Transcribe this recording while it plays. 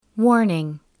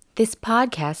Warning: this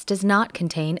podcast does not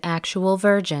contain actual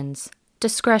virgins.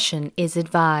 Discretion is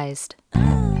advised.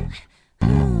 The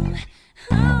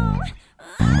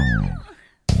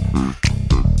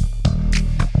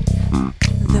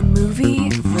movie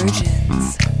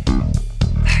Virgins.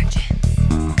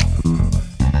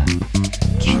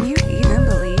 Can you even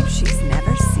believe she's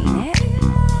never seen it?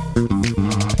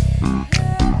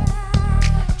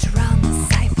 Drama,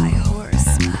 sci-fi, horror,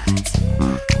 smut.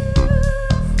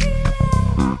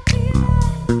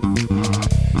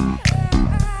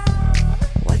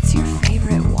 What's your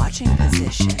favorite watching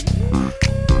position?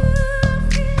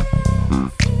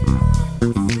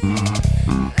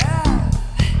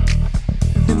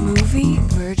 The movie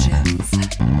Virgins.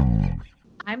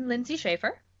 I'm Lindsay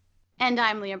Schaefer. And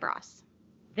I'm Leah Bross.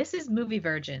 This is Movie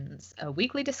Virgins, a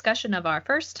weekly discussion of our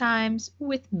first times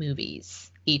with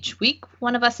movies. Each week,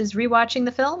 one of us is rewatching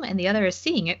the film and the other is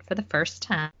seeing it for the first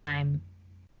time.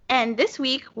 And this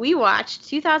week, we watched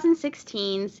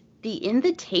 2016's The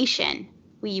Invitation.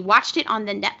 We watched it on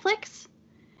the Netflix,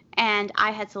 and I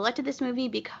had selected this movie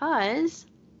because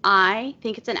I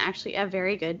think it's actually a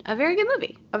very good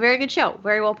movie, a very good show,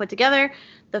 very well put together.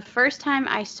 The first time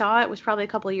I saw it was probably a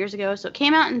couple of years ago, so it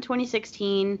came out in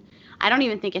 2016. I don't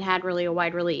even think it had really a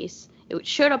wide release. It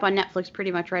showed up on Netflix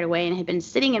pretty much right away and had been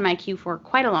sitting in my queue for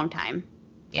quite a long time.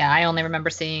 Yeah, I only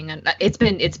remember seeing it's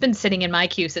been sitting in my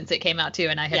queue sins it came out too,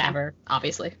 and I had never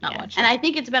obviously not watched it. And I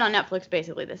think it's been on Netflix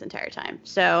basically this entire time.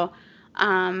 So,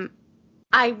 I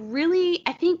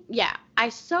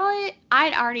saw it.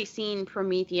 I'd already seen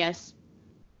Prometheus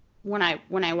when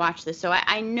I watched this, so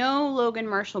I know Logan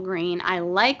Marshall Green. I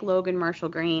like Logan Marshall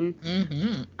Green.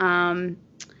 Mm-hmm.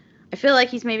 I feel like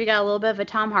he's maybe got a little bit of a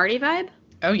Tom Hardy vibe.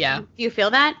 Oh yeah. Do you feel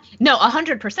that? No,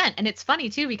 100%. And it's funny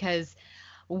too because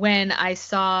when I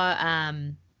saw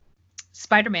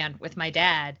Spider-Man with my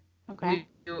dad, okay,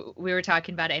 we were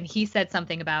talking about it, and he said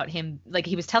something about him, like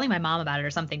he was telling my mom about it or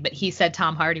something, but he said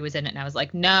Tom Hardy was in it, and I was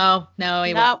like, no,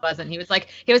 he wasn't. He was like,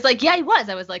 yeah, he was.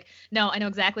 I was like, no, I know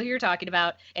exactly who you're talking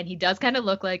about, and he does kind of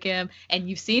look like him, and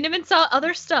you've seen him in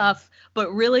other stuff,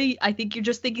 but really, I think you're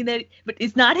just thinking that, but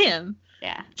it's not him.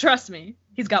 Yeah. Trust me,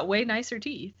 he's got way nicer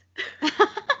teeth.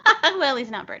 Well, he's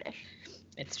not British.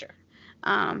 It's true.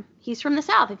 He's from the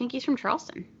South. I think he's from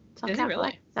Charleston. Is he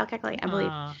really? South Carolina, I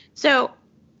believe.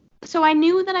 So I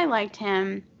knew that I liked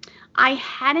him. I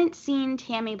hadn't seen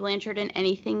Tammy Blanchard in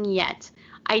anything yet.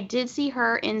 I did see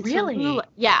her in Tallulah.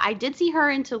 Yeah, I did see her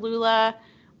in Tallulah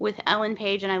with Ellen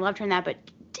Page, and I loved her in that. But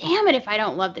damn it, if I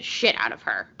don't love the shit out of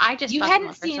her. I just fucking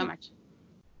love her so much.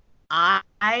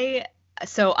 I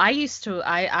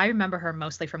remember her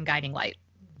mostly from Guiding Light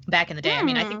back in the day. I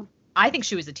mean, I think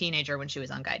she was a teenager when she was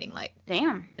on Guiding Light.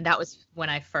 Damn. And that was when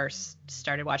I first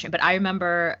started watching. But I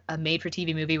remember a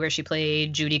made-for-TV movie where she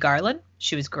played Judy Garland.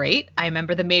 She was great. I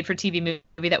remember the made-for-TV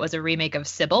movie that was a remake of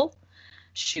Sybil.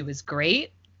 She was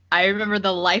great. I remember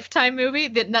the Lifetime movie.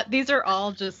 These are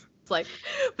all just like...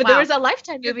 But there was a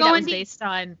Lifetime movie that was based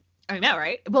on... I know,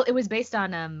 right? Well, it was based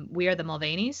on We Are the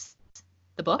Mulvaneys,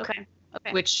 the book. Okay.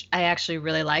 Which I actually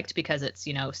really liked because it's,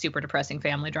 super depressing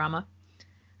family drama.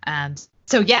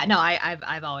 So yeah, no,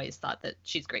 I've always thought that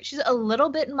she's great. She's a little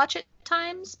bit much at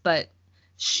times, but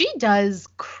she does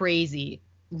crazy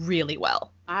really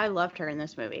well. I loved her in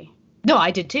this movie. No,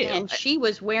 I did too. And she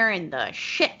was wearing the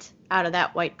shit out of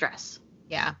that white dress.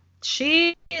 Yeah,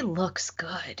 she looks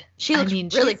good. She looks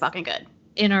really fucking good.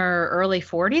 In her early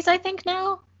 40s, I think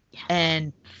now. Yes.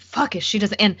 And fuck if she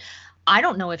doesn't. And I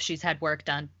don't know if she's had work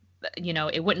done.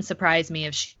 It wouldn't surprise me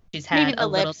if she's had a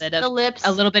little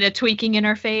bit of tweaking in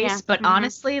her face. Yeah. But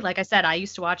honestly, like I said, I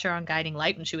used to watch her on Guiding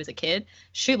Light when she was a kid.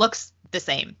 She looks the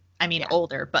same. I mean,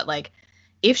 older, but like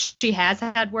if she has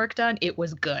had work done, it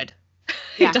was good.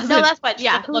 Yeah. That's what.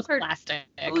 Yeah. Who's her plastic?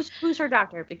 Who's her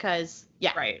doctor? Because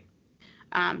right.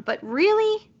 But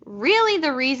really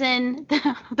the reason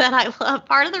that I love,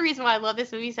 part of the reason why I love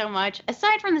this movie so much,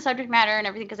 aside from the subject matter and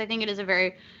everything, because I think it is a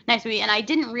very nice movie, and I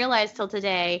didn't realize till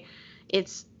today,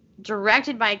 it's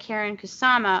directed by Karen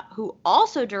Kusama, who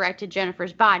also directed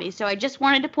Jennifer's Body. So I just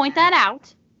wanted to point that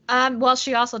out. Well,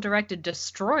 she also directed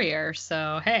Destroyer,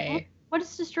 so hey. What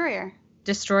is Destroyer?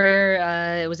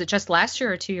 Destroyer, was it just last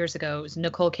year or 2 years ago? It was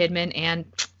Nicole Kidman and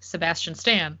Sebastian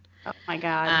Stan. Oh my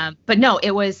God. But no,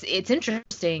 it's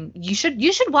interesting. You should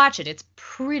watch it. It's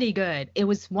pretty good. It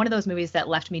was one of those movies that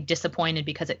left me disappointed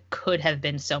because it could have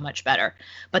been so much better.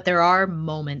 But there are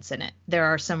moments in it. There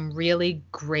are some really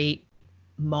great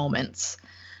moments.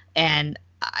 And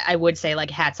I would say like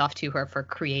hats off to her for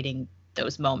creating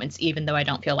those moments, even though I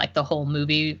don't feel like the whole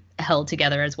movie held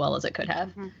together as well as it could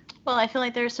have. Well, I feel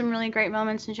like there's some really great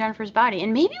moments in Jennifer's Body,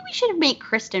 and maybe we should make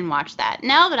Kristen watch that.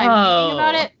 Now that I'm thinking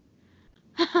about it.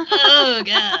 Oh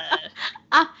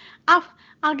God.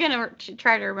 I'm gonna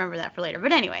try to remember that for later.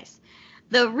 But anyways,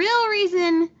 the real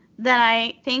reason that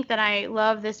I think that I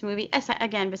love this movie,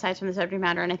 again, besides from the subject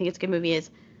matter, and I think it's a good movie, is,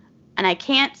 and I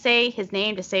can't say his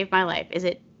name to save my life. Is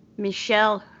it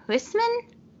Michel Huisman?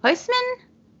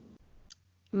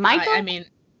 Michael? I mean,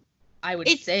 I would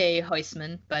say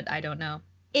Huisman, but I don't know.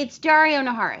 It's Dario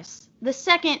Naharis, the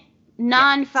second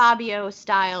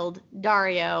non-Fabio-styled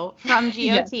Dario from GOT.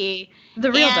 Yes.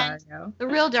 The real Dario. The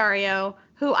real Dario,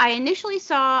 who I initially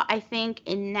saw, I think,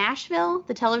 in Nashville,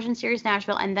 the television series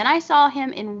Nashville, and then I saw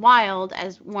him in Wild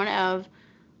as one of...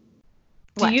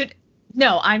 What?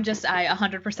 No, I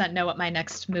 100% know what my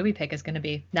next movie pick is going to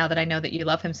be, now that I know that you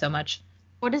love him so much.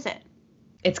 What is it?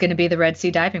 It's going to be the Red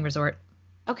Sea Diving Resort.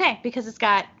 Okay, because it's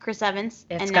got Chris Evans,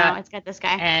 now it's got this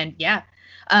guy. And yeah.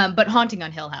 But Haunting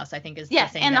on Hill House, I think, is the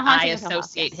thing that I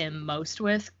associate him most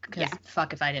with. Because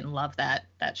fuck if I didn't love that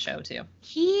show too.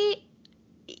 He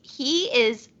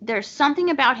is. There's something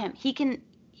about him. He can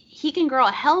grow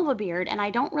a hell of a beard, and I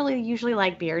don't really usually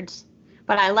like beards,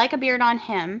 but I like a beard on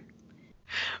him.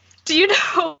 Do you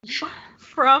know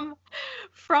from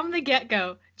the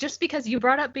get-go? Just because you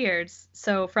brought up beards,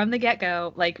 so from the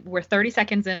get-go, like we're 30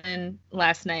 seconds in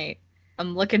last night.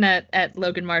 I'm looking at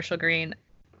Logan Marshall Green.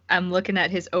 I'm looking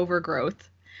at his overgrowth.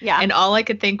 Yeah. And all I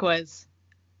could think was,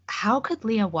 how could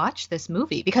Leah watch this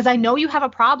movie? Because I know you have a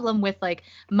problem with like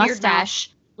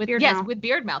mustache with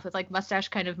beard mouth, with like mustache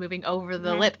kind of moving over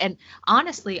the lip. And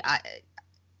honestly,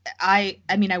 I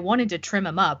mean I wanted to trim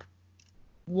him up.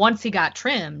 Once he got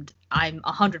trimmed, I'm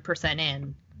 100%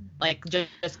 in. Like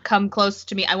just come close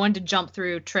to me. I wanted to jump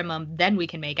through, trim him, then we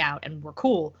can make out and we're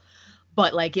cool.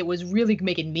 But like it was really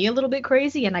making me a little bit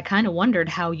crazy, and I kind of wondered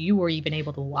how you were even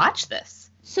able to watch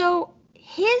this. So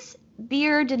his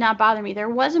beard did not bother me. There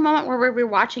was a moment where we were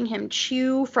watching him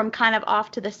chew from kind of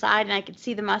off to the side, and I could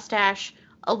see the mustache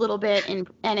a little bit, and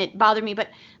it bothered me. But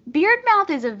beard mouth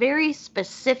is a very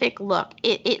specific look.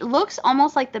 It looks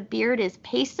almost like the beard is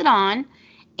pasted on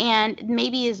and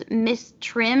maybe is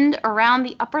mistrimmed around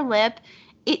the upper lip.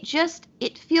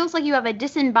 It feels like you have a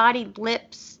disembodied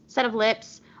set of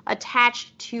lips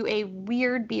attached to a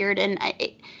weird beard, and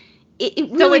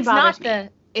it really bothers me.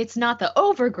 It's not the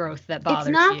overgrowth that bothers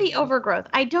you. It's not the overgrowth.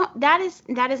 That is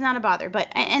not a bother. But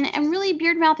and really,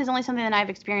 beard mouth is only something that I've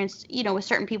experienced, with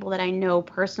certain people that I know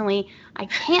personally. I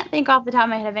can't think off the top of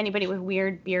my head of anybody with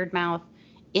weird beard mouth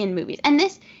in movies. And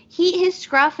his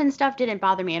scruff and stuff didn't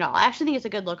bother me at all. I actually think it's a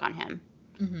good look on him.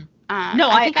 Mm-hmm.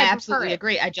 I absolutely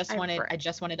agree. I just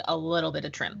wanted a little bit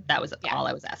of trim. That was all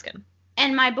I was asking.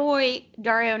 And my boy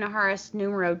Dario Naharis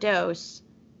numero dos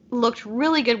looked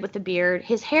really good with the beard.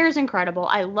 His hair is incredible.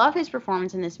 I love his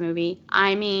performance in this movie.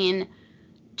 I mean,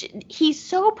 he's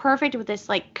so perfect with this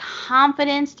like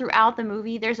confidence throughout the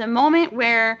movie. There's a moment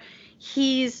where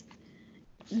he's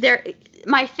there.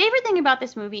 My favorite thing about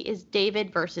this movie is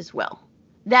David versus Will.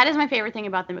 That is my favorite thing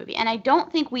about the movie. And I don't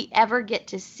think we ever get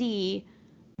to see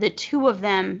the two of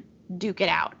them duke it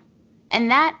out.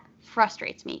 And that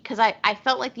frustrates me because I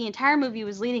felt like the entire movie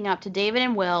was leading up to David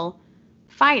and Will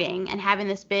fighting and having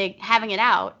it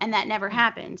out, and that never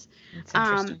happens. That's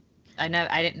interesting.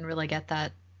 I didn't really get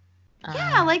that.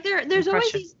 Like there's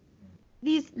always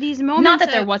these moments. Not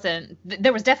that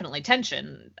there was definitely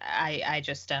tension. I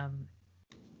just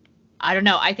I don't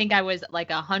know. I think I was like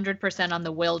 100% on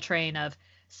the Will train of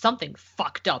something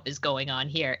fucked up is going on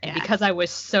here, and because I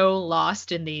was so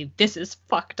lost in the this is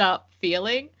fucked up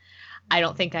feeling, I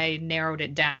don't think I narrowed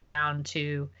it down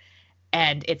to,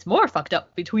 and it's more fucked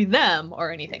up between them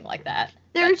or anything like that.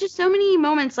 There are just so many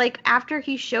moments, like after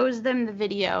he shows them the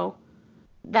video,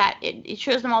 that it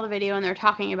shows them all the video and they're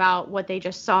talking about what they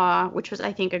just saw, which was,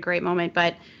 I think, a great moment.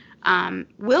 But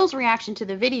Will's reaction to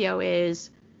the video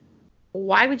is,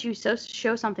 why would you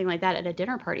show something like that at a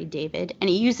dinner party, David? And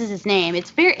he uses his name. It's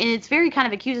very kind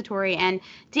of accusatory, and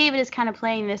David is kind of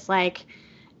playing this like,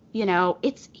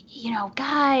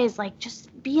 guys, like,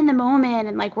 just be in the moment,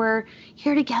 and like, we're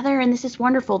here together and this is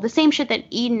wonderful. The same shit that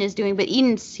Eden is doing, but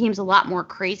Eden seems a lot more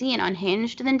crazy and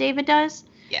unhinged than David does.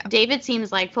 Yeah. David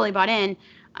seems like fully bought in.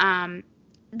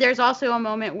 There's also a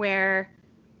moment where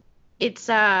it's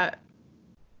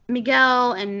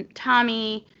Miguel and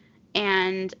Tommy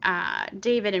and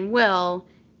David and Will,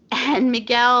 and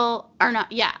Miguel are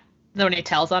not, When he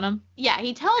tells on him? Yeah,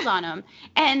 he tells on him.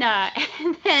 And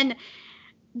then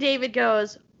David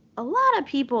goes, a lot of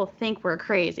people think we're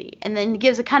crazy. And then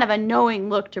gives a kind of a knowing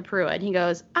look to Pruitt. He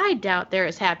goes, I doubt they're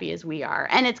as happy as we are.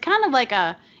 And it's kind of like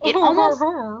it almost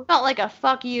felt like a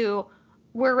fuck you.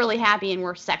 we're really happy and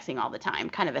we're sexing all the time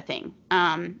kind of a thing.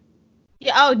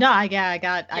 Yeah. Oh no, I got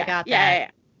that. Yeah.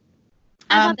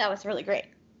 I thought that was really great.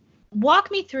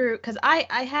 Walk me through, because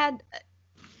I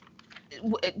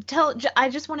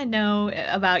just want to know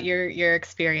about your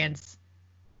experience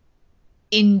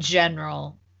in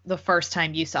general the first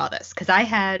time you saw this, because I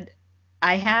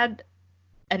had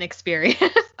an experience.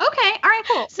 Okay, all right,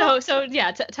 cool. So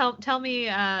yeah, tell me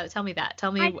that.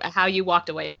 Tell me how you walked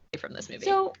away from this movie.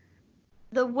 So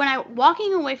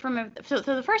walking away from it, so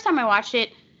the first time I watched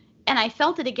it, and I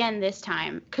felt it again this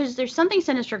time, because there's something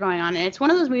sinister going on, and it's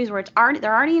one of those movies where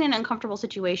they're already in an uncomfortable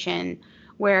situation,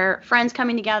 where friends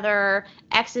coming together,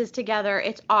 exes together,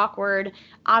 it's awkward.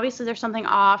 Obviously, there's something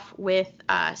off with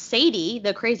Sadie,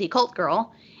 the crazy cult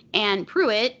girl, and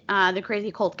Pruitt, the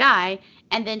crazy cult guy,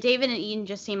 and then David and Eden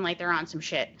just seem like they're on some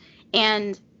shit.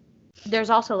 And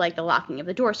there's also like the locking of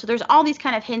the door. So there's all these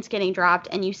kind of hints getting dropped,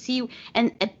 and you see,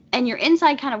 and you're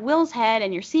inside kind of Will's head,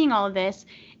 and you're seeing all of this,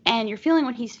 and you're feeling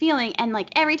what he's feeling. And like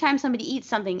every time somebody eats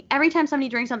something, every time somebody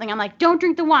drinks something, I'm like, don't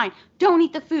drink the wine, don't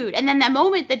eat the food. And then that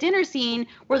moment, the dinner scene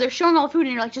where they're showing all the food,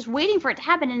 and you're like just waiting for it to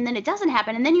happen, and then it doesn't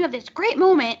happen. And then you have this great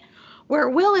moment where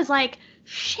Will is like,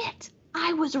 shit,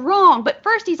 I was wrong. But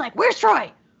first he's like, where's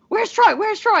Troy? Where's Troy?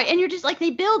 Where's Troy? And you're just like,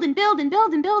 they build and build and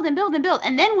build and build and build and build.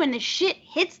 And then when the shit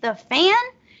hits the fan,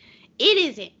 it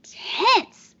is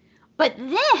intense. But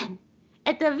then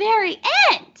at the very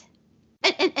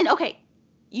end, and okay,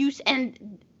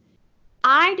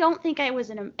 I don't think I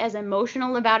was as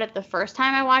emotional about it the first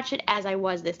time I watched it as I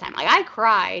was this time. Like, I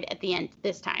cried at the end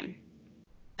this time.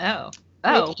 Oh,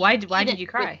 why did you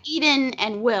cry? With Eden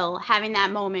and Will having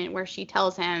that moment where she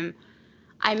tells him,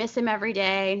 I miss him every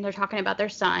day. They're talking about their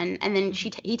son, and then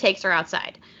he takes her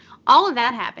outside. All of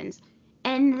that happens,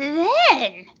 and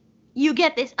then you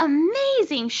get this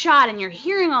amazing shot, and you're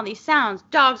hearing all these sounds: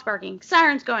 dogs barking,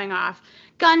 sirens going off,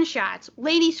 gunshots,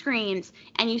 lady screams,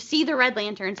 and you see the red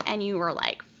lanterns, and you are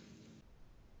like,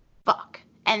 fuck.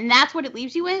 And that's what it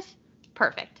leaves you with.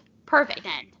 Perfect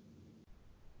end.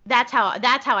 That's how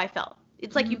I felt.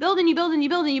 It's like you build and you build and you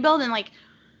build and you build, and like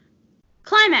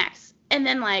climax, and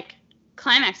then like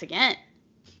climax again.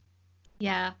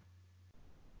 Yeah.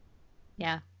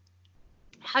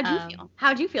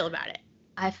 How'd you feel about it?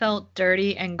 I felt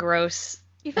dirty and gross.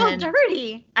 You felt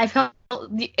dirty? I felt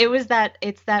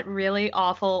it's that really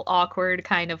awful, awkward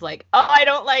kind of like, oh, I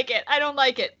don't like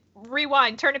it.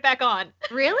 Rewind, turn it back on.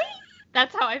 Really?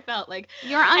 That's how I felt. Like,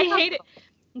 I hate it.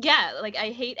 Yeah, like, I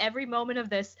hate every moment of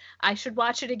this. I should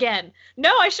watch it again.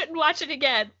 No, I shouldn't watch it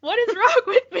again. What is wrong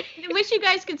with me? I wish you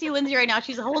guys could see Lindsay right now.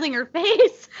 She's holding her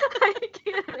face. I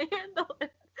can't handle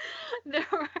it.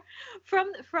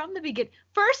 From the beginning.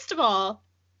 First of all,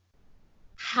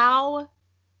 how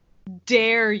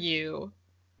dare you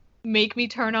make me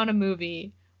turn on a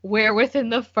movie where within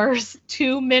the first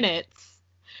 2 minutes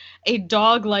a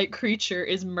dog-like creature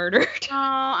is murdered?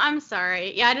 Oh, I'm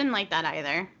sorry. Yeah, I didn't like that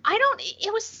either.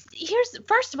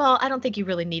 First of all, I don't think you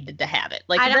really needed to have it.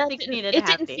 Like, I don't think you needed to have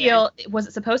it. It didn't feel, was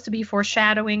it supposed to be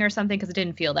foreshadowing or something? Because it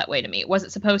didn't feel that way to me. Was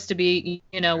it supposed to be,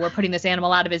 we're putting this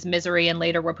animal out of his misery and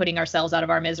later we're putting ourselves out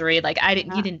of our misery? Like, I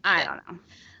don't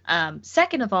know.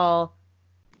 Second of all,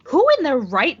 who in their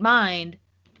right mind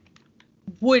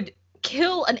would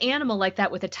kill an animal like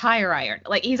that with a tire iron?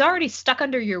 Like, he's already stuck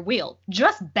under your wheel.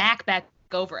 Just back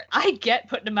over it. I get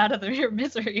putting him out of your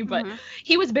misery, but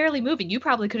he was barely moving. You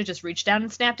probably could have just reached down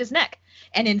and snapped his neck.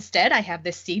 And instead, I have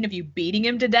this scene of you beating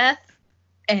him to death,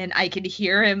 and I could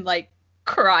hear him like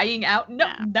crying out. No,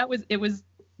 yeah. It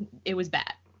was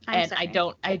bad. Sorry.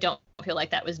 I don't feel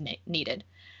like that was needed,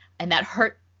 and that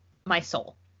hurt my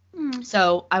soul.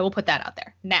 So I will put that out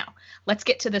there. Now, let's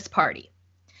get to this party.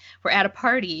 We're at a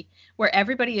party where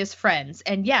everybody is friends.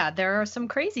 And yeah, there are some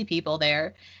crazy people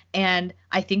there. And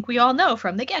I think we all know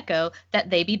from the get-go that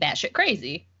they be batshit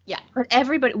crazy. Yeah.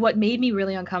 But what made me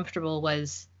really uncomfortable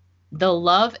was the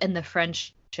love and the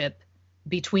friendship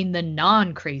between the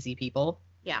non-crazy people.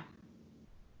 Yeah.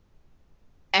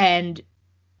 And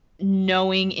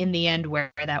knowing in the end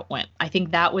where that went. I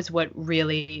think that was what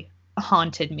really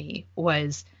haunted me,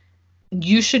 was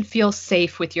you should feel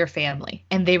safe with your family.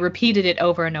 And they repeated it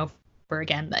over and over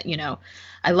again that,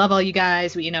 I love all you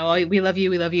guys. We love you. We love you.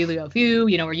 We love you.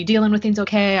 Are you dealing with things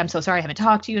okay? I'm so sorry I haven't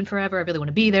talked to you in forever. I really want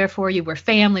to be there for you. We're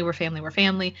family. We're family. We're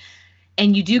family.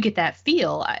 And you do get that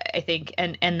feel, I think.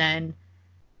 And then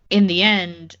in the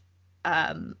end,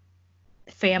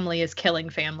 family is killing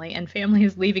family and family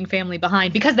is leaving family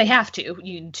behind because they have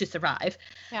to survive.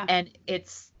 Yeah. And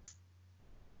it's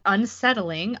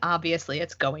unsettling. Obviously,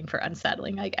 it's going for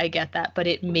unsettling. I get that, but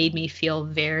it made me feel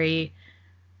very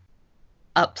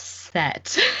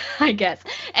upset, I guess.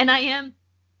 And I am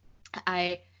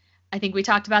I think we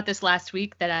talked about this last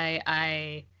week, that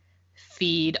I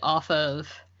feed off of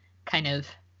kind of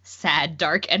sad,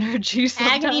 dark energy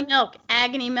sometimes.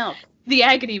 Agony milk. The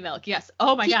agony milk, yes.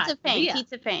 Oh my God.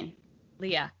 Teats of pain.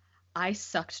 Leah, I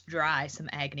sucked dry some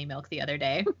agony milk the other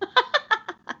day.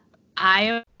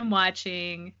 I am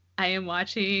watching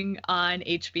on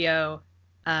HBO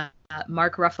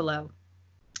Mark Ruffalo.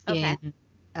 Okay.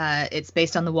 It's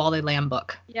based on the Wally Lamb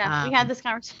book. Yeah, we had this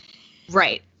conversation.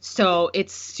 Right. So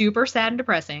it's super sad and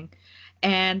depressing.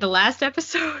 And the last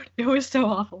episode, it was so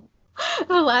awful.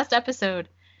 The last episode,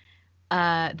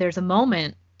 there's a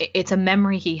moment, it's a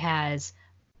memory he has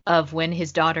of when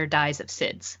his daughter dies of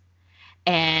SIDS.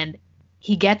 And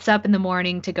he gets up in the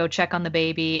morning to go check on the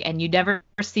baby, and you never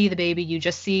see the baby. You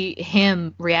just see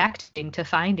him reacting to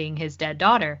finding his dead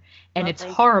daughter. And It's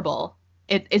horrible.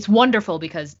 It's wonderful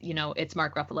because, it's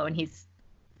Mark Ruffalo and he's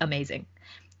amazing.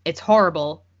 It's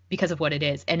horrible because of what it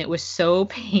is. And it was so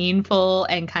painful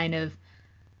and kind of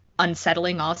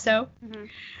unsettling also. Mm-hmm.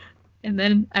 And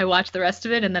then I watched the rest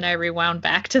of it, and then I rewound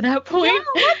back to that point.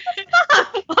 Yeah, what the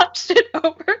fuck? Watched it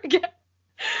over again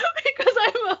because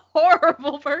I'm a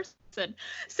horrible person.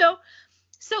 So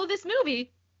this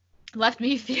movie left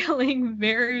me feeling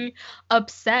very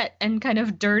upset and kind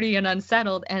of dirty and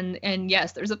unsettled. And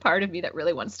yes, there's a part of me that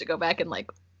really wants to go back and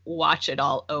like watch it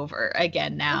all over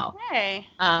again now. Okay.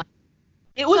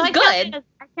 It was good.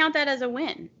 I count that as a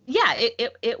win. Yeah,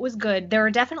 it was good. There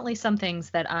are definitely some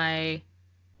things that I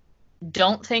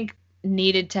don't think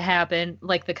needed to happen,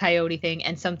 like the coyote thing,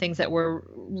 and some things that were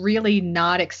really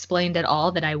not explained at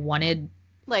all that I wanted.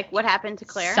 Like what happened to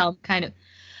Claire? Some kind of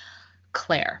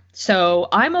Claire. So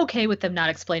I'm okay with them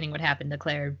not explaining what happened to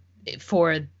Claire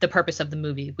for the purpose of the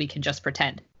movie. We can just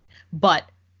pretend. But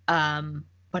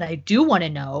I do want to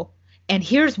know, and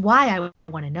here's why I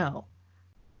want to know.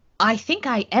 I think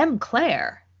I am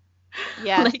Claire.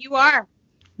 Yes, like, you are.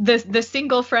 The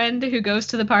single friend who goes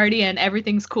to the party and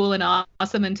everything's cool and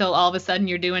awesome until all of a sudden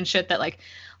you're doing shit that, like,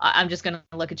 I'm just going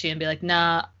to look at you and be like,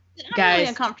 nah, I'm guys. really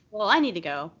uncomfortable. I need to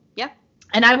go. Yep.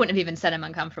 And I wouldn't have even said I'm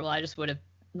uncomfortable. I just would have,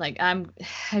 like,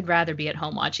 I'd rather be at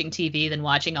home watching TV than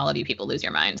watching all of you people lose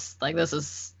your minds. Like, this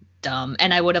is dumb.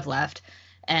 And I would have left.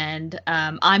 And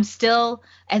I'm still,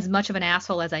 as much of an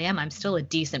asshole as I am, I'm still a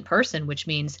decent person, which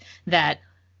means that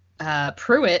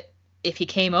Pruitt, if he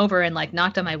came over and like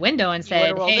knocked on my window and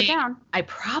said, hey, I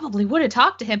probably would have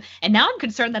talked to him. And now I'm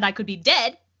concerned that I could be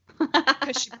dead,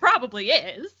 because she probably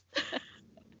is.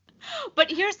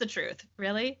 But here's the truth,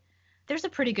 really. There's a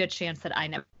pretty good chance that I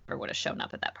never would have shown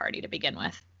up at that party to begin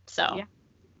with. So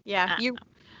yeah.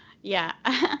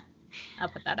 I'll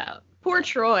put that out. Poor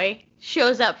Troy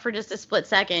shows up for just a split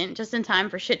second, just in time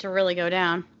for shit to really go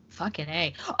down. Fucking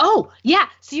A. Oh, yeah.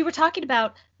 So you were talking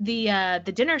about the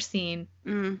dinner scene.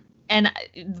 Mm. And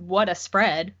what a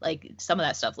spread. Like, some of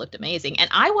that stuff looked amazing. And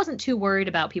I wasn't too worried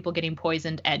about people getting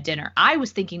poisoned at dinner. I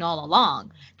was thinking all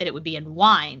along that it would be in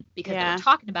wine, because they were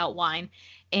talking about wine.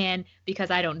 And because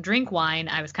I don't drink wine,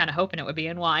 I was kind of hoping it would be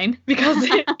in wine, because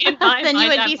in my then mind, you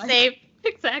would be safe.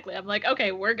 Exactly. I'm like,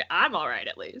 okay, I'm all right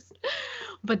at least.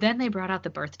 But then they brought out the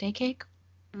birthday cake.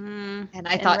 And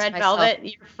I thought red velvet,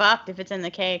 you're fucked if it's in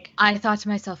the cake. I thought to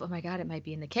myself, oh my God, it might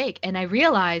be in the cake. And I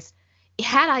realized,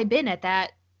 had I been at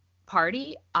that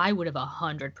party, I would have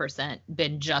 100%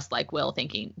 been just like Will,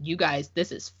 thinking, you guys,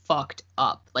 this is fucked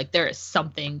up. Like, there is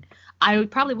something. I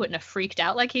probably wouldn't have freaked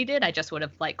out like he did. I just would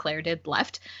have, like Claire did,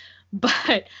 left.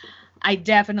 But I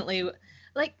definitely,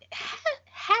 like,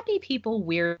 happy people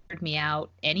weird me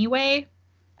out anyway.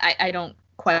 I don't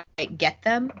quite get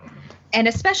them. And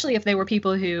especially if they were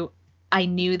people who I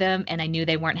knew them and I knew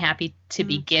they weren't happy to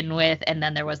begin with. And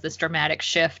then there was this dramatic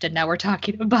shift, and now we're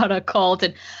talking about a cult.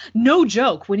 And no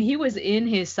joke, when he was in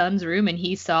his son's room and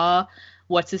he saw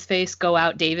David go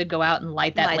out and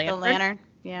light that lantern.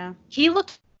 Yeah. He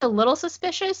looked a little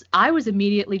suspicious. I was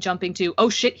immediately jumping to, oh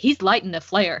shit, he's lighting the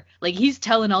flare. Like, he's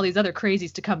telling all these other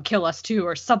crazies to come kill us too,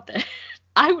 or something.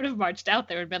 I would have marched out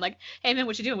there and been like, hey man,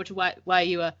 what you doing? Why are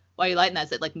you lighting that?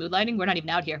 Is it like mood lighting? We're not even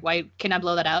out here. Why can I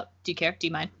blow that out? Do you care? Do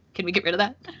you mind? Can we get rid of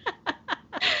that?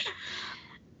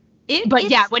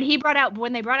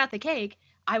 When they brought out the cake,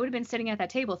 I would have been sitting at that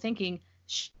table thinking,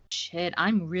 shit,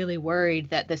 I'm really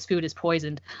worried that this food is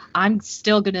poisoned. I'm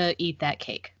still gonna eat that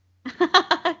cake.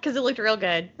 Because it looked real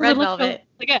good. Red velvet.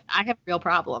 Again, I have a real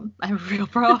problem.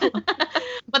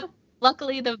 But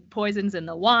luckily the poison's in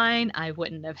the wine. I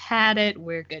wouldn't have had it.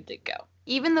 We're good to go.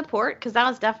 Even the port? Because that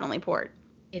was definitely port.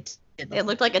 It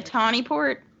looked like a tawny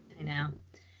port. I know.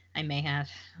 I may have.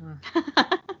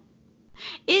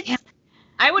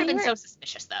 I would have been so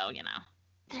suspicious, though, you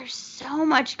know. there's so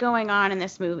much going on in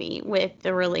this movie with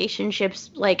the relationships.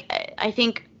 Like, I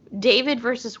think David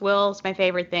versus Will is my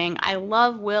favorite thing. I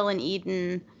love Will and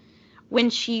Eden when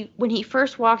he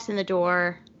first walks in the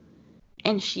door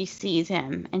and she sees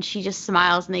him and she just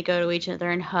smiles and they go to each other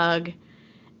and hug.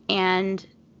 And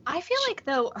I feel like,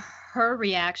 though, her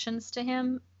reactions to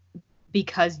him,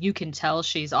 because you can tell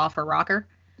she's off her rocker,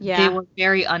 they were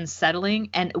very unsettling.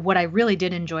 And what I really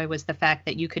did enjoy was the fact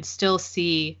that you could still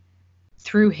see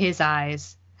through his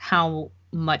eyes how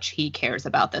much he cares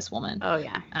about this woman. Oh,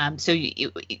 yeah.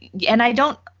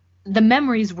 The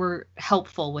memories were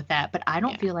helpful with that, but I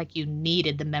don't feel like you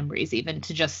needed the memories even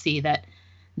to just see that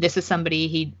this is somebody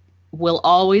he will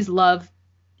always love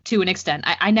to an extent.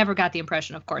 I never got the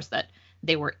impression, of course, that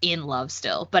they were in love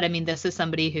still. But I mean, this is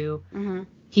somebody who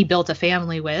he built a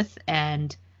family with,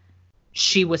 and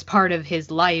she was part of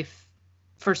his life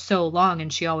for so long,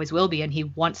 and she always will be, and he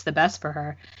wants the best for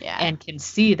her, and can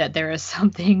see that there is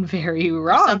something very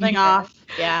wrong. Something off.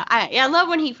 Yeah. I love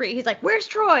when he's like, "Where's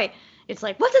Troy?" It's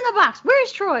like, "What's in the box?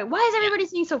 Where's Troy? Why is everybody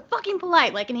being so fucking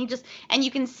polite?" Like, and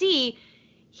you can see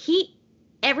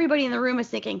everybody in the room is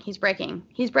thinking, he's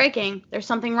breaking. There's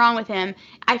something wrong with him.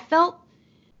 I felt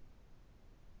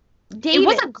David. It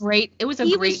was a great moment.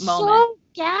 He was so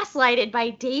gaslighted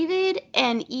by David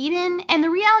and Eden, and the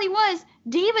reality was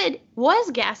David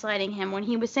was gaslighting him when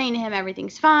he was saying to him,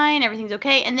 everything's fine, everything's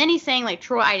okay, and then he's saying, like,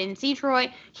 Troy, I didn't see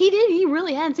Troy. He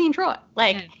really hadn't seen Troy.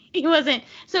 Like, he wasn't.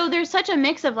 So there's such a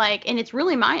mix of, like, and it's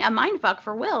really a mind fuck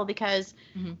for Will, because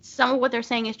some of what they're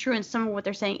saying is true and some of what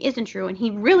they're saying isn't true, and he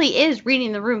really is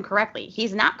reading the room correctly.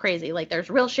 He's not crazy. Like, there's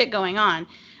real shit going on.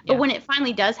 But when it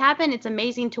finally does happen, it's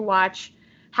amazing to watch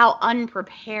how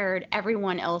unprepared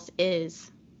everyone else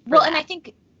is. Well, and I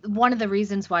think one of the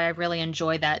reasons why I really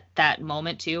enjoy that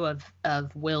moment too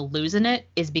of Will losing it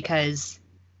is because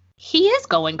he is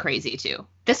going crazy too.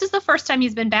 This is the first time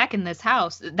he's been back in this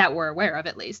house that we're aware of,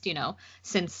 at least,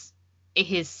 since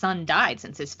his son died,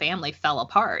 since his family fell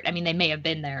apart. I mean, they may have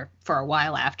been there for a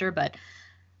while after, but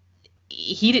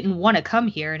he didn't want to come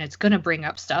here, and it's going to bring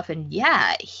up stuff. And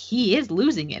he is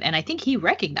losing it. And I think he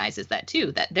recognizes that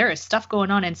too, that there is stuff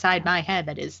going on inside my head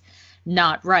that is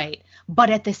not right. But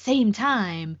at the same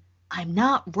time, I'm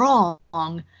not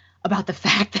wrong about the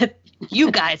fact that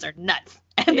you guys are nuts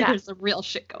and there's some real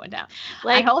shit going down.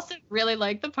 Like, I also really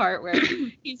like the part where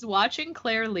he's watching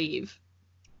Claire leave,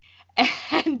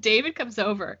 and David comes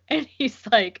over and he's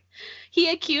like, he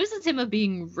accuses him of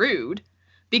being rude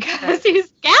because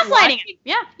he's gaslighting him.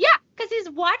 Yeah, because he's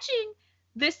watching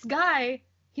this guy.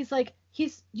 He's like,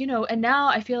 and now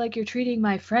I feel like you're treating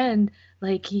my friend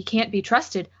like he can't be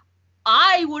trusted.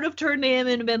 I would have turned to him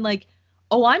and been like,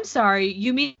 "Oh, I'm sorry.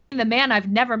 You mean the man I've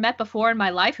never met before in my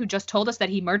life who just told us that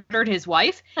he murdered his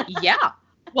wife?" Yeah.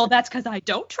 Well, that's because I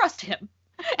don't trust him.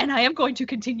 And I am going to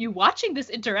continue watching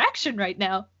this interaction right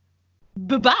now.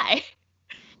 Bye-bye.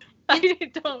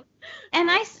 I don't. And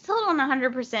I still don't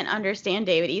 100% understand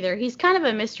David either. He's kind of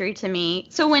a mystery to me.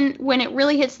 So when it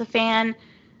really hits the fan,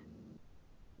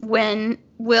 when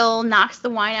Will knocks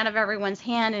the wine out of everyone's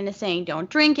hand and is saying, "Don't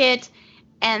drink it,"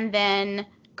 and then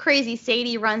crazy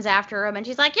Sadie runs after him and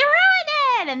she's like, "You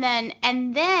ruined it!"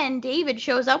 And then David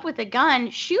shows up with a gun,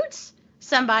 shoots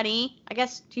somebody. I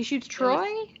guess he shoots Troy?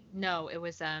 It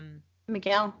was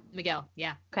Miguel. Miguel,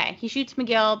 yeah. Okay, he shoots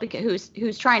Miguel because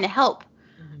who's trying to help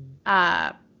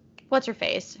what's her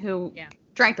face, who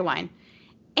drank the wine.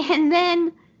 And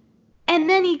then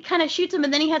he kind of shoots him,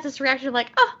 and then he has this reaction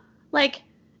like, "Oh," like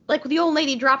the old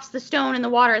lady drops the stone in the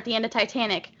water at the end of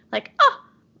Titanic, like, "Oh."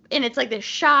 And it's like this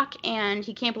shock, and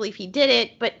he can't believe he did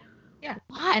it, but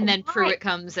why? And then Pruitt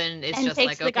comes and it's just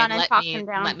like, "Okay,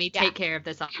 let me take care of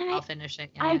this. I'll finish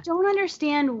it." I don't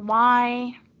understand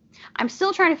why. I'm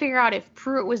still trying to figure out if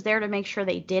Pruitt was there to make sure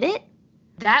they did it.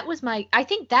 I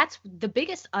think that's the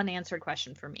biggest unanswered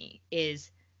question for me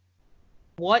is,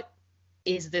 what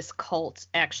is this cult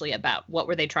actually about? What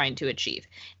were they trying to achieve?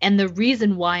 And the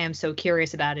reason why I'm so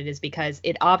curious about it is because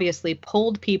it obviously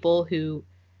pulled people who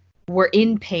were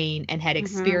in pain and had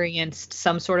experienced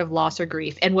some sort of loss or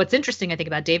grief. And what's interesting, I think,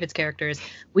 about David's character is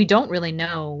we don't really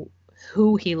know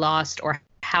who he lost or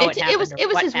how it happened. It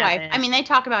was his wife. I mean, they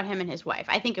talk about him and his wife.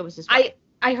 I think it was his wife.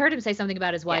 I heard him say something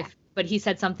about his wife, but he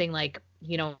said something like,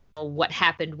 what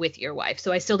happened with your wife.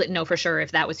 So I still didn't know for sure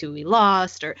if that was who he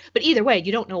lost but either way,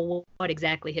 you don't know what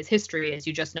exactly his history is.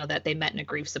 You just know that they met in a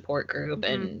grief support group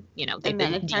and, they've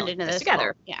been dealing with this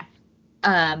together. Yeah.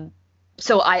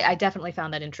 So I definitely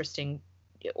found that interesting,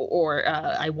 or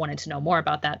I wanted to know more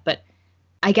about that. But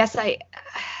I guess I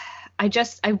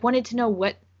wanted to know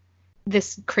what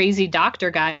this crazy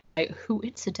doctor guy, who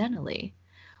incidentally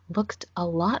looked a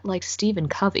lot like Stephen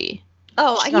Covey.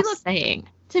 Oh, he looked saying.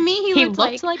 To me, he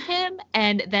looked like him,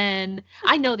 and then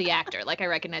I know the actor, like I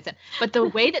recognize him. But the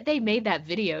way that they made that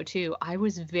video too,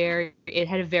 it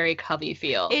had a very Covey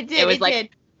feel. It did. It was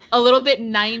a little bit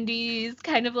 90s,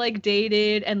 kind of like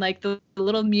dated, and like the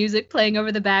little music playing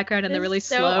over the background and the really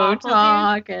slow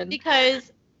talk. And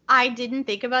because I didn't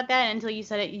think about that until you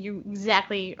said it. You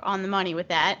exactly on the money with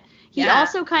that. He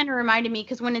also kind of reminded me,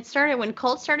 because when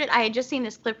Cult started, I had just seen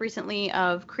this clip recently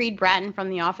of Creed Bratton from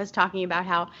The Office talking about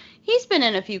how he's been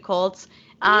in a few cults.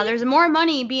 There's more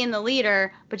money being the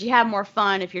leader, but you have more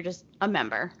fun if you're just a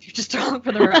member. You're just along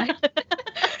for the ride.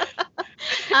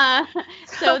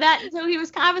 So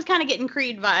I was kind of getting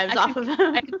Creed vibes off of him.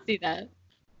 I can see that.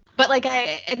 But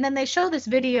and then they show this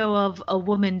video of a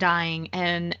woman dying,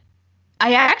 and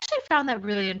I actually found that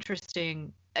really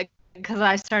interesting. Because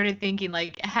I started thinking,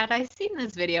 like, had I seen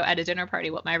this video at a dinner party,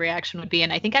 what my reaction would be.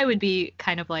 And I think I would be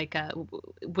kind of like,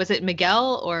 was it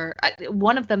Miguel or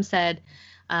one of them said,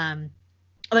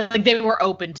 like they were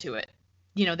open to it.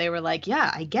 You know, they were like,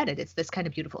 yeah, I get it. It's this kind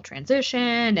of beautiful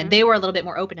transition. And they were a little bit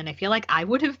more open. And I feel like I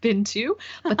would have been too.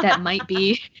 But that might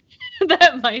be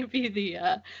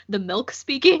the milk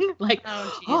speaking. Like,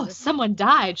 oh, someone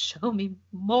died. Show me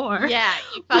more. Yeah,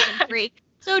 you fucking freak.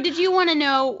 So did you want to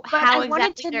know how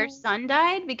exactly their son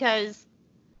died? Because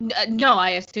no, I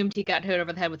assumed he got hit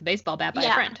over the head with a baseball bat by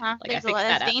a friend. Like,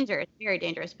 that's dangerous. Very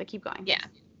dangerous, but keep going. Yeah.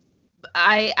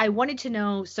 I wanted to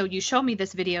know, so you show me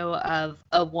this video of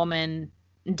a woman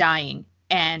dying,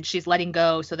 and she's letting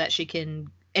go so that she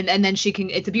can, and then she can,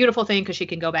 it's a beautiful thing because she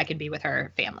can go back and be with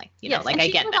her family. You know, like I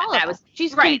get that.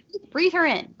 She's right. Breathe her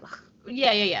in.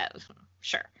 Yeah.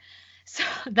 Sure. So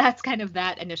that's kind of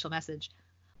that initial message.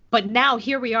 But now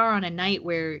here we are on a night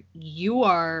where you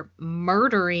are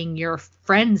murdering your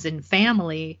friends and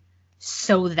family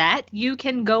so that you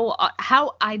can go.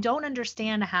 I don't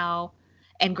understand how,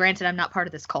 and granted, I'm not part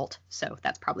of this cult, so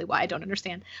that's probably why I don't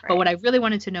understand. Right. But what I really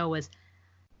wanted to know was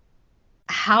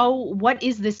what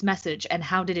is this message and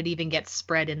how did it even get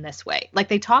spread in this way? Like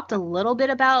they talked a little bit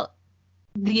about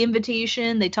the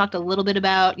invitation. They talked a little bit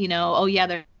about, oh yeah,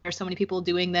 there are so many people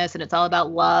doing this and it's all about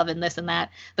love and this and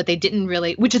that, but they didn't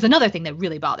really, which is another thing that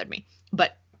really bothered me.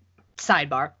 But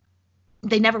sidebar,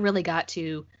 they never really got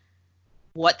to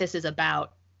what this is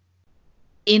about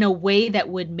in a way that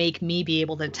would make me be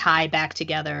able to tie back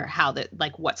together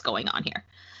what's going on here.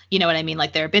 You know what I mean?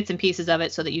 Like there are bits and pieces of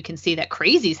it so that you can see that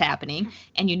crazy's happening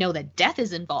and you know that death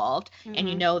is involved and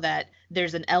you know that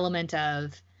there's an element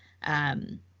of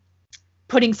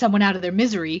putting someone out of their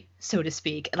misery, so to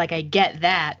speak. Like I get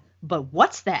that, but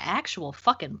what's the actual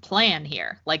fucking plan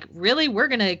here? Like really, we're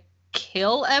going to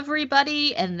kill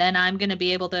everybody and then I'm going to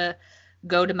be able to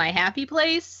go to my happy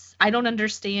place? I don't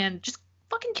understand. Just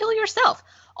fucking kill yourself.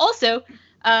 Also,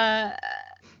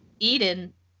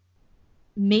 Eden,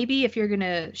 maybe if you're going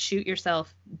to shoot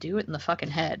yourself, do it in the fucking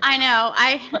head. I know.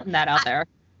 Putting that out there.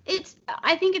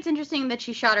 I think it's interesting that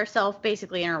she shot herself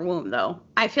basically in her womb, though.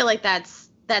 I feel like that's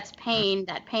pain.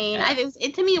 That pain. Yeah.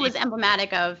 To me, it was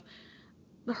emblematic of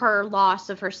her loss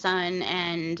of her son,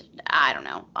 and I don't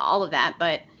know, all of that.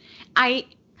 But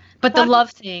the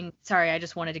love thing. Sorry, I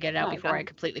just wanted to get it out before I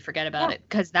completely forget about it,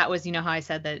 because that was, how I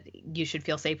said that you should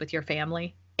feel safe with your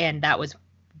family, and that was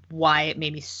why it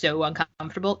made me so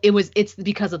uncomfortable. It's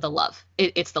because of the love.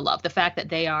 It's the love. The fact that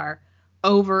they are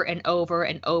over and over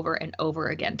and over and over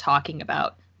again talking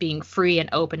about being free and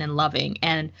open and loving,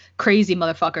 and crazy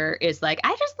motherfucker is like,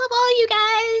 I just love all you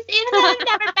guys, even though we've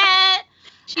never met.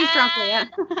 She's drunk, yeah.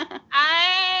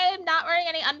 I'm not wearing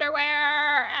any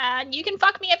underwear, and you can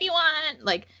fuck me if you want.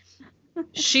 Like,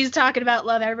 she's talking about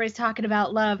love, everybody's talking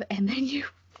about love, and then you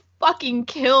fucking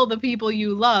kill the people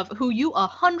you love, who you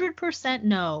 100%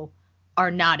 know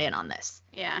are not in on this.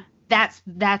 Yeah.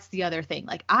 That's the other thing.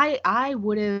 Like, I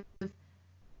would have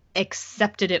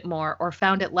accepted it more or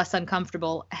found it less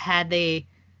uncomfortable had they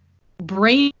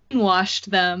brainwashed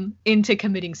them into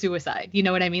committing suicide. You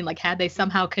know what I mean? Like, had they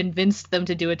somehow convinced them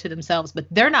to do it to themselves, but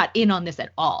they're not in on this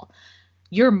at all.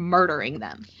 You're murdering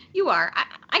them. You are.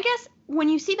 I guess when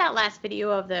you see that last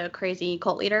video of the crazy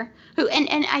cult leader, who,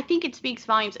 and I think it speaks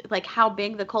volumes, like how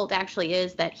big the cult actually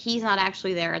is, that he's not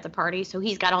actually there at the party. So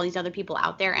he's got all these other people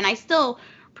out there. And I still,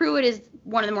 Pruitt is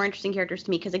one of the more interesting characters to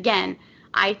me, because again,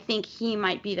 I think he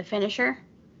might be the finisher.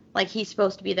 Like, he's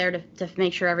supposed to be there to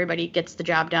make sure everybody gets the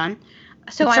job done.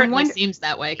 So it certainly seems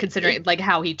that way, considering like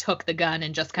how he took the gun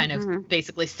and just kind of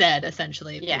basically said,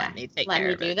 essentially, let me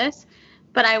do this.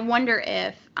 But I wonder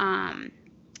if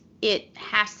it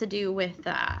has to do with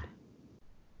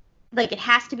like, it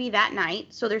has to be that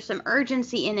night. So there's some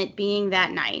urgency in it being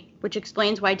that night, which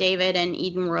explains why David and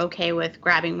Eden were okay with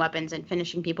grabbing weapons and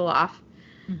finishing people off.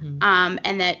 Mm-hmm.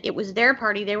 And that it was their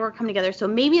party. They were coming together. So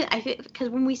maybe, I think, because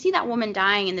when we see that woman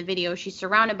dying in the video, she's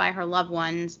surrounded by her loved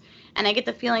ones. And I get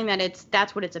the feeling that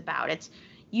that's what it's about. It's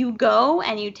you go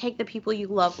and you take the people you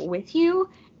love with you.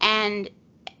 And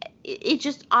it's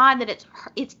just odd that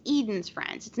it's Eden's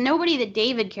friends. It's nobody that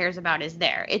David cares about is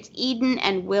there. It's Eden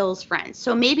and Will's friends.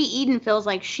 So maybe Eden feels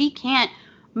like she can't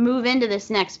move into this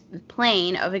next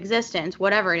plane of existence,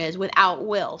 whatever it is, without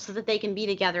Will, so that they can be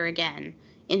together again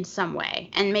in some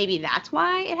way. And maybe that's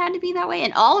why it had to be that way.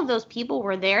 And all of those people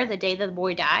were there the day that the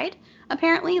boy died,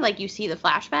 apparently. Like, you see the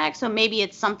flashback. So maybe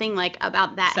it's something like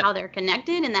about that, how they're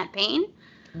connected and that pain.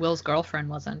 Will's girlfriend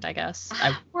wasn't, I guess.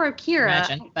 Or Kira.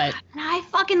 Imagine, but I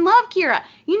fucking love Kira.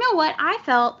 You know what? I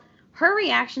felt her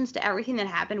reactions to everything that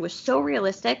happened was so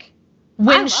realistic.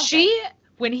 When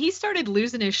he started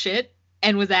losing his shit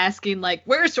and was asking, like,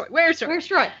 where's Troy? Where's Troy? Where's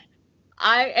Troy?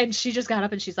 And she just got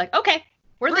up and she's like, okay,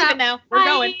 we're leaving now. We're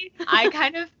going. I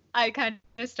kind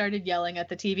of started yelling at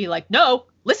the TV, like, no,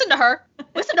 listen to her.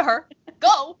 Listen to her.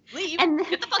 Go. Leave.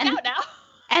 Get the fuck out now.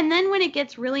 And then when it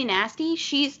gets really nasty,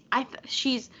 she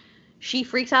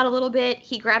freaks out a little bit.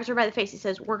 He grabs her by the face. He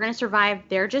says, we're going to survive.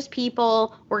 They're just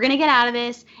people. We're going to get out of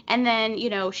this. And then,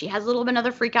 she has a little bit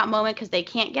another freak out moment because they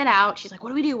can't get out. She's like, what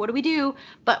do we do? What do we do?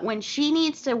 But when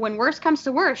when worst comes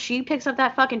to worst, she picks up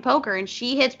that fucking poker and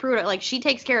she hits Pruitt. Like, she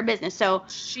takes care of business. So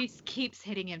she keeps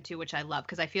hitting him too, which I love,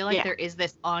 because I feel like there is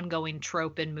this ongoing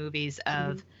trope in movies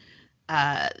of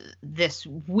this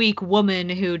weak woman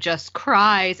who just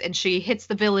cries, and she hits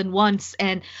the villain once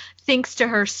and thinks to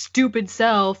her stupid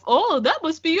self, oh, that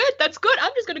must be it. That's good.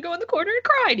 I'm just going to go in the corner and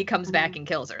cry. And he comes back and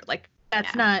kills her. Like,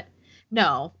 that's not,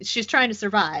 no, she's trying to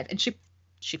survive, and she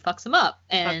fucks him up.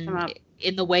 And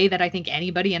in the way that I think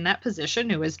anybody in that position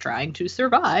who is trying to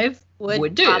survive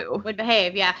would do. Would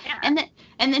behave, yeah. And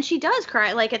then she does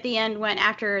cry, like at the end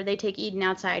after they take Eden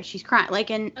outside, she's crying.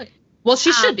 Like well,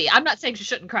 she should be. I'm not saying she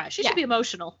shouldn't cry. She should be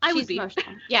emotional. I would be.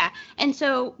 Emotional. Yeah. And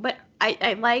so, but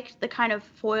I liked the kind of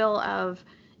foil of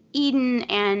Eden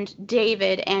and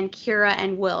David and Kira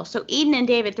and Will. So Eden and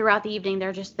David throughout the evening,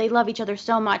 they love each other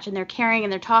so much, and they're caring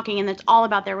and they're talking, and it's all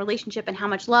about their relationship and how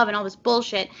much love and all this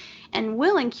bullshit. And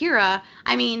Will and Kira,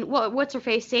 I mean, what's her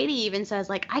face? Sadie even says,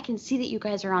 like, I can see that you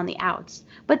guys are on the outs,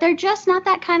 but they're just not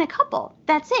that kind of couple.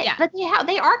 That's it. Yeah. But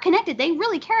they are connected. They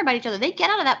really care about each other. They get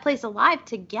out of that place alive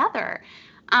together.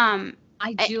 I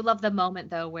do love the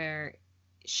moment though where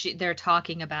they're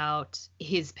talking about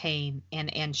his pain,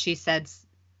 and she says,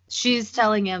 she's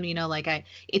telling him, like,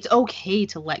 it's okay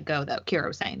to let go, though. Kira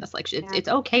was saying this, like, it's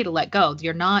okay to let go.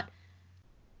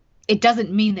 It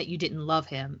doesn't mean that you didn't love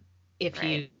him if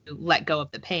you let go of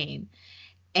the pain.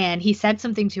 And he said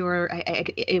something to her.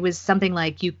 It was something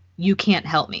like, you can't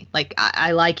help me. Like,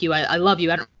 I like you. I love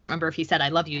you. I don't remember if he said I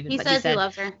love you. He said he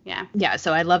loves her. Yeah. Yeah.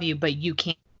 So I love you, but you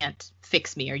can't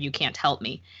fix me, or you can't help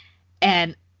me.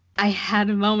 And I had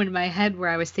a moment in my head where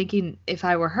I was thinking, if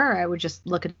I were her, I would just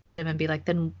look at him and be like,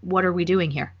 then what are we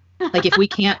doing here? Like, if we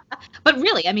can't, but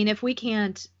really, I mean, if we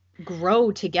can't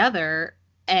grow together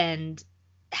and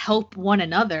help one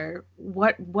another,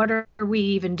 what are we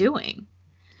even doing?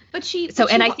 I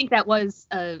think that was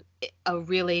a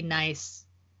really nice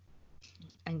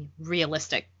and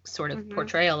realistic sort of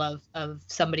portrayal of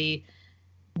somebody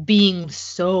being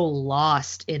so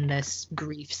lost in this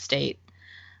grief state.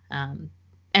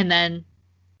 And then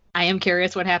I am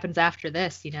curious what happens after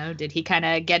this. Did he kind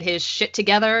of get his shit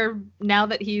together now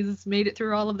that he's made it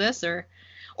through all of this, or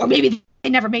maybe they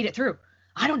never made it through?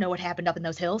 I don't know what happened up in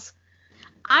those hills.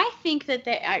 I think that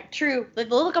they are true. The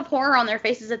look of horror on their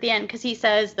faces at the end, because he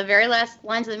says the very last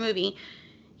lines of the movie,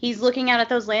 he's looking out at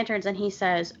those lanterns and he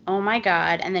says, oh my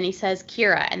God. And then he says,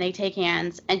 Kira, and they take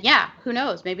hands. And yeah, who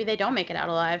knows? Maybe they don't make it out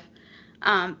alive.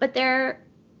 But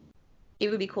it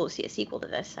would be cool to see a sequel to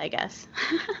this, I guess.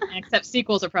 Except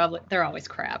sequels they're always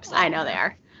crap. So. I know they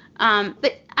are.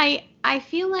 But I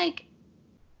feel like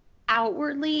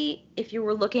outwardly, if you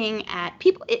were looking at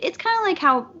people, it's kind of like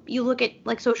how you look at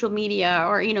like social media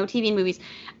or, TV and movies.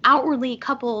 Outwardly,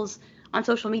 couples on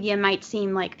social media might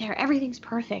seem like everything's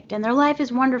perfect and their life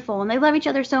is wonderful and they love each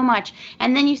other so much.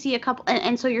 And then you see a couple,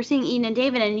 and so you're seeing Eden and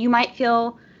David, and you might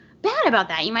feel bad about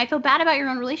that. You might feel bad about your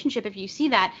own relationship if you see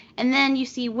that. And then you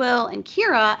see Will and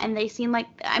Kira, and they seem like,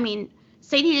 I mean,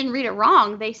 Sadie didn't read it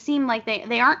wrong. They seem like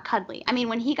they aren't cuddly. I mean,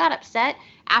 when he got upset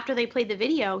after they played the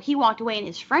video, he walked away and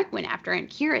his friend went after, and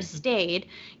Kira stayed.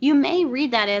 You may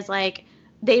read that as like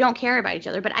they don't care about each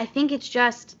other, but I think it's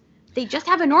just they just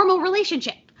have a normal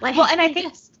relationship. Like, well, and I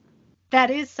think that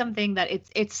is something that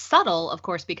it's subtle, of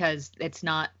course, because it's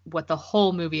not what the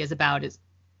whole movie is about, is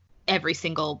every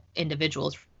single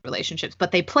individual's relationships,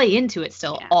 but they play into it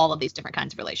still, all of these different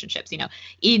kinds of relationships. You know,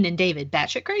 Eden and David,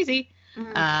 batshit crazy,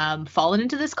 fallen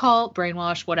into this cult,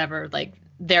 brainwashed, whatever. Like,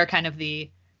 they're kind of the,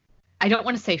 I don't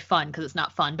want to say fun because it's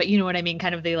not fun, but you know what I mean?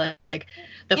 Kind of the like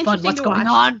the fun, what's going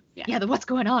on? Yeah, the what's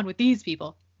going on with these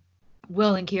people.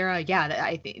 Will and Kira,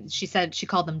 I think she said she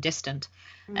called them distant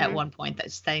at one point,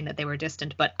 that's saying that they were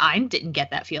distant, but I didn't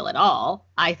get that feel at all.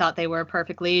 I thought they were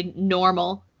perfectly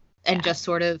normal and just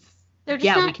sort of, we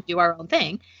can do our own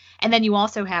thing. And then you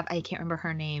also have, I can't remember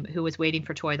her name, who was waiting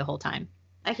for Toy the whole time.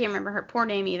 I can't remember her poor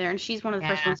name either, and she's one of the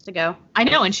first ones to go. I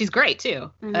know, and she's great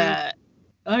too.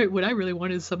 What I really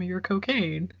want is some of your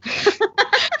cocaine.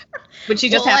 But she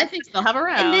just happens to still have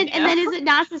around. And then is it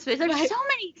not suspicious? There's so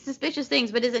many suspicious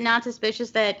things, but is it not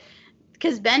suspicious that,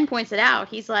 because Ben points it out,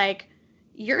 he's like,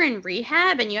 you're in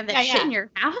rehab and you have that shit in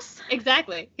your house?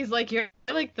 Exactly. He's like, you're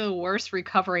like the worst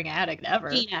recovering addict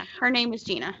ever. Gina. Her name was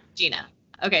Gina. Gina.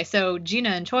 Okay, so Gina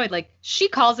and Choi, like, she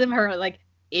calls him her, like,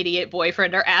 idiot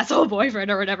boyfriend or asshole boyfriend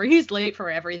or whatever. He's late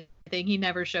for everything. He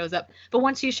never shows up. But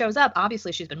once he shows up,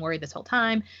 obviously she's been worried this whole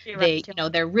time.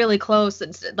 They're really close,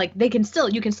 and like you can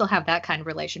still have that kind of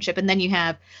relationship. And then you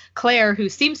have Claire, who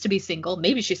seems to be single.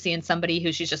 Maybe she's seeing somebody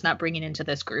who she's just not bringing into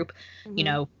this group,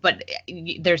 but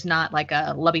there's not like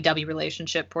a lovey-dovey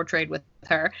relationship portrayed with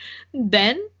her.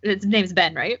 Ben, his name's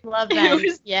Ben, right? Love Ben.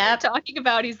 Yeah. Talking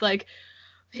about, he's like,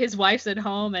 his wife's at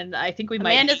home, and I think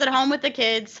Amanda's at home with the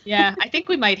kids. Yeah, I think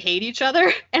we might hate each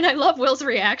other. And I love Will's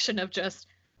reaction of just,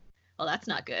 well, that's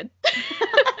not good.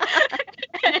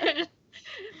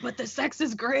 But the sex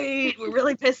is great. We're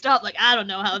really pissed off. Like, I don't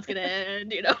know how it's going to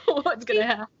end. What's going to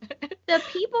happen. The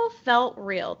people felt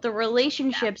real. The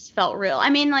relationships felt real.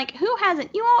 I mean, like, who hasn't?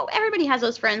 Everybody has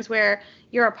those friends where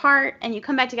you're apart and you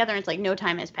come back together and it's like no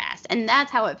time has passed. And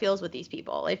that's how it feels with these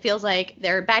people. It feels like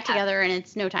they're back together and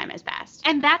it's no time has passed.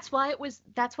 And that's why it was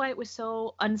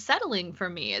so unsettling for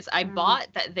me, is I bought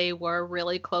that they were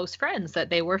really close friends,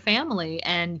 that they were family,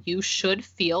 and you should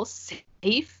feel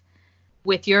safe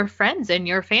with your friends and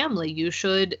your family. You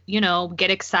should,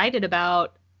 get excited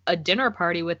about a dinner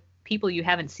party with people you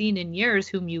haven't seen in years,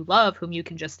 whom you love, whom you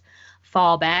can just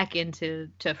fall back into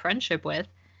friendship with.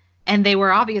 And they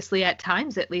were obviously at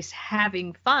times at least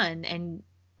having fun, and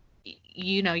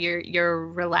you're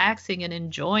relaxing and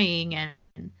enjoying,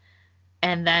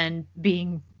 and then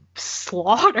being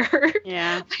slaughtered.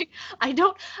 Yeah. I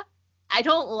don't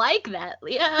like that,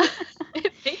 Leah.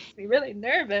 It makes me really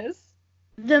nervous.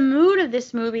 The mood of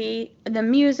this movie, the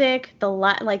music,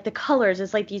 the colors,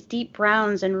 it's like these deep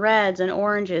browns and reds and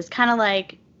oranges, kind of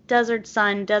like desert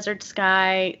sun, desert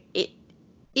sky.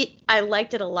 I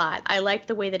liked it a lot. I liked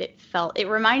the way that it felt. It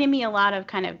reminded me a lot of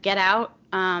kind of Get Out,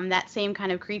 that same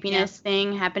kind of creepiness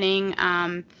thing happening.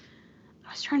 I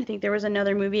was trying to think, there was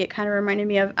another movie it kind of reminded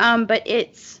me of, but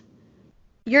it's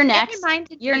You're Next. Reminds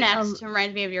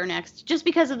me of You're Next, just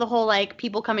because of the whole, like,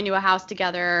 people coming to a house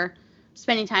together,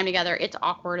 spending time together. It's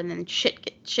awkward, and then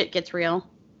shit gets real.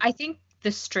 I think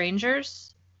The Strangers.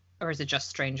 Or is it just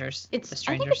Strangers? The Strangers.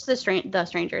 I think it's The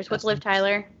Strangers with Liv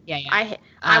Tyler. Yeah.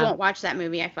 I won't watch that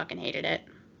movie. I fucking hated it.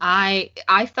 I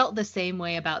felt the same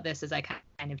way about this as I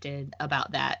kind of did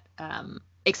about that.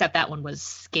 Except that one was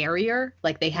scarier.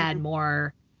 Like, they had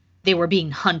more. They were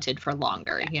being hunted for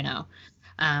longer.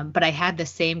 But I had the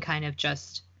same kind of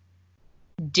just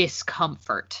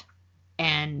discomfort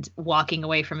and walking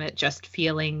away from it just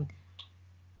feeling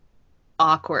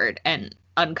awkward and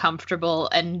uncomfortable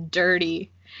and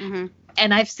dirty. Mm-hmm.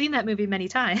 And I've seen that movie many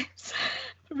times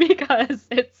because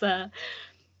it's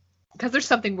because there's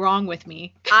something wrong with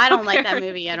me. I don't like that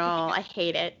movie at all. I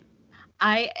hate it.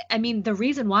 I mean, the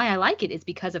reason why I like it is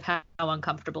because of how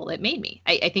uncomfortable it made me.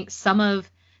 I think some of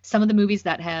the movies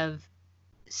that have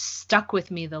stuck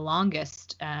with me the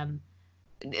longest,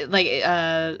 like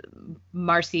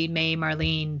Marcy, May,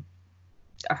 Marlene,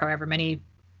 or however many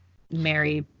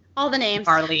Mary, all the names,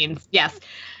 Marlene's, yes.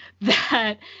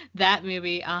 That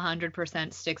movie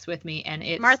 100% sticks with me, and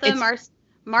it's Marcy, May,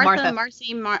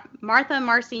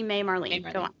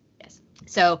 Marlene. Go on. Yes.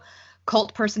 So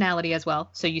cult personality as well.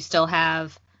 So you still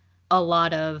have a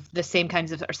lot of the same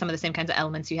kinds of, or some of the same kinds of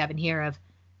elements you have in here of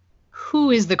who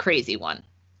is the crazy one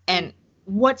and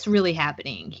what's really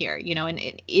happening here,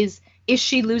 and is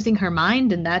she losing her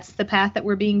mind and that's the path that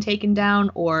we're being taken down,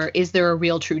 or is there a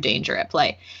real true danger at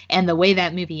play? And the way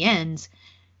that movie ends,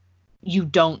 you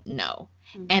don't know.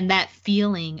 Mm-hmm. And that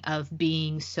feeling of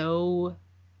being so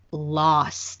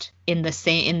lost in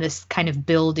this kind of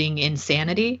building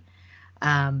insanity,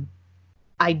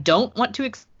 I don't want to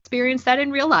experience that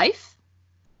in real life.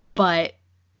 but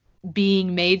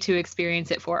being made to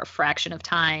experience it for a fraction of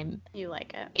time. You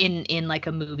like it. In like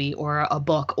a movie or a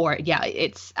book, or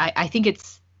I think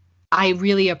I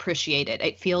really appreciate it.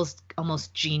 It feels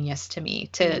almost genius to me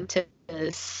to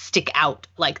stick out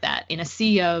like that in a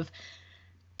sea of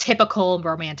typical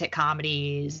romantic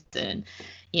comedies and,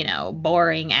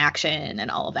 boring action and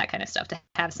all of that kind of stuff. To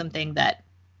have something that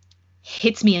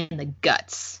hits me in the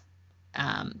guts,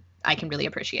 I can really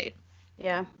appreciate.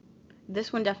 Yeah.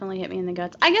 This one definitely hit me in the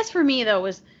guts. I guess for me, though, it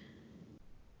was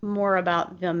more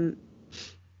about the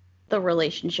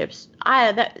relationships.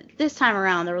 This time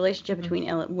around, the relationship between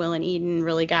Will and Eden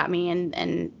really got me,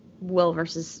 and Will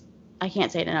versus, I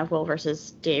can't say it enough, Will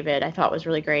versus David, I thought was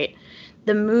really great.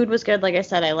 The mood was good. Like I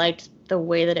said, I liked the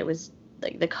way that it was,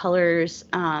 like the colors.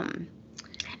 And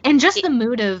just the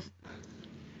mood of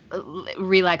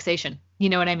relaxation. You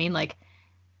know what I mean? Like,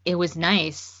 it was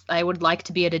nice. I would like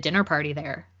to be at a dinner party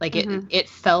there. Like it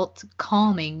felt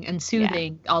calming and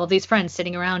soothing. Yeah. All of these friends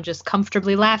sitting around just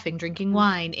comfortably laughing, drinking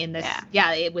wine in this.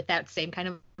 Yeah. With that same kind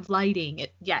of lighting.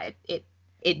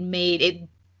 It made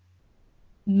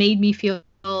me feel,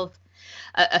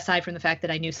 aside from the fact that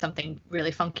I knew something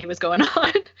really funky was going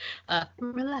on,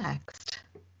 relaxed.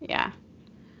 Yeah.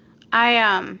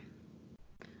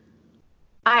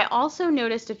 I also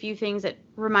noticed a few things that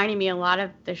reminded me a lot of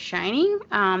The Shining.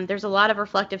 There's a lot of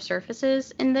reflective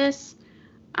surfaces in this.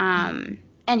 And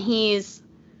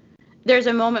there's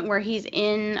a moment where he's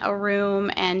in a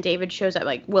room and David shows up,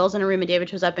 like Will's in a room and David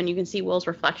shows up, and you can see Will's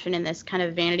reflection in this kind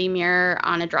of vanity mirror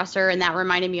on a dresser. And that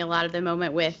reminded me a lot of the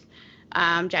moment with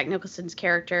Jack Nicholson's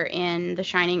character in The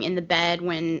Shining in the bed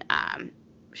when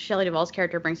Shelley Duvall's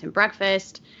character brings him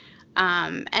breakfast.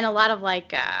 And a lot of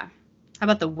like... How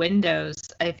about the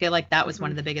windows? I feel like that was one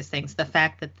of the biggest things. The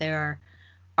fact that there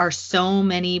are so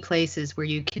many places where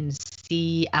you can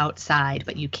see outside,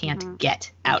 but you can't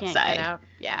get outside. You can't get out.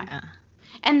 Yeah.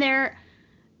 And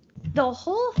the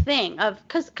whole thing of,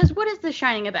 because what is The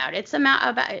Shining about? It's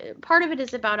about part of it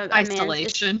is about a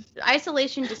isolation.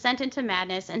 Isolation, descent into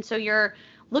madness. And so you're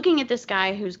looking at this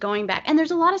guy who's going back. And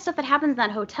there's a lot of stuff that happens in that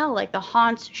hotel, like the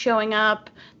haunts showing up,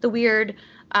 the weird...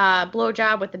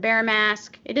 blowjob with the bear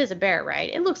mask. It is a bear,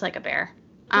 right? It looks like a bear.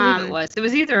 I believe it was. It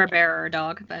was either a bear or a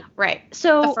dog, but right.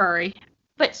 So a furry.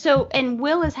 And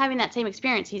Will is having that same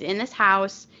experience. He's in this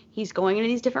house. He's going into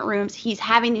these different rooms. He's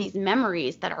having these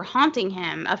memories that are haunting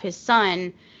him of his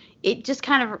son. It just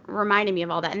kind of reminded me of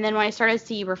all that. And then when I started to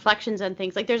see reflections and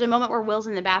things, like there's a moment where Will's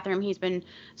in the bathroom. He's been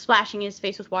splashing his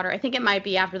face with water. I think it might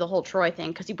be after the whole Troy thing,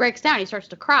 because he breaks down. He starts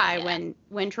to cry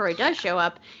when Troy does show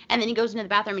up. And then he goes into the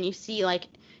bathroom and you see like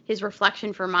his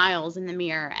reflection for miles in the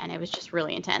mirror. And it was just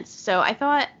really intense. So I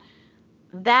thought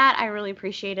that I really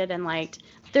appreciated and liked.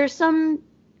 There's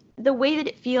the way that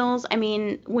it feels. I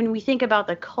mean, when we think about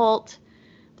the cult,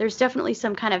 there's definitely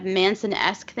some kind of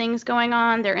Manson-esque things going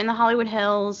on. They're in the Hollywood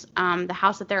Hills, the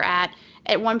house that they're at.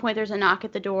 At one point, there's a knock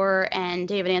at the door, and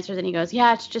David answers, and he goes,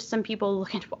 "Yeah, it's just some people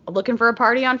looking for a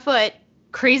party on foot."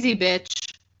 Crazy bitch.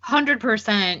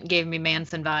 100% gave me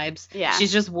Manson vibes. Yeah.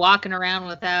 She's just walking around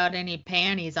without any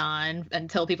panties on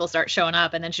until people start showing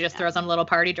up, and then she just throws on a little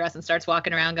party dress and starts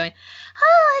walking around going,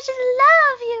 "Oh, I just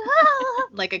love you." Oh.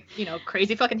 Like a,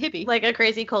 crazy fucking hippie. Like a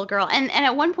crazy cult girl. And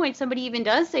at one point, somebody even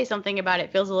does say something about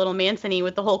it feels a little Manson-y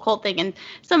with the whole cult thing. And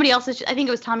somebody else, I think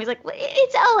it was Tommy's like,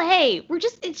 "It's LA.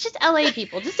 It's just LA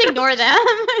people. Just ignore them."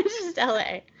 It's just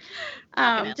LA.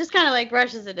 Just kind of like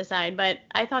brushes it aside. But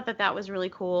I thought that was really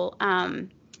cool.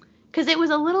 Because it was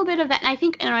a little bit of that, and I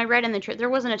think, and I read in there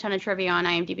wasn't a ton of trivia on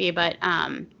IMDb, but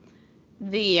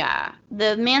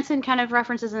the Manson kind of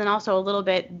references, and then also a little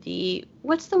bit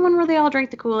what's the one where they all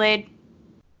drink the Kool-Aid?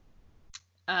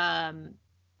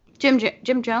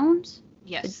 Jim Jones?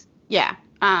 Yes. Yeah.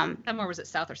 Somewhere was it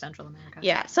South or Central America?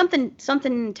 Yeah,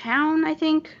 something town, I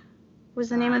think, was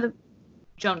the name of the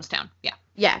Jonestown. Yeah.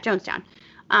 Yeah, Jonestown.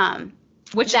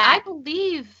 Which I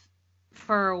believe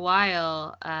for a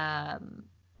while.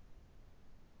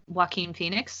 Joaquin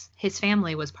Phoenix, his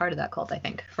family was part of that cult, I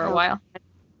think, for a while.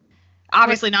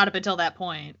 Obviously not up until that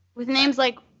point. With names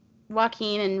like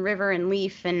Joaquin and River and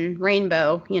Leaf and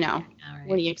Rainbow, right.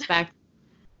 What do you expect?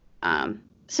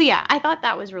 So yeah, I thought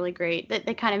that was really great that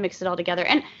they kind of mixed it all together.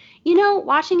 And,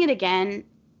 watching it again,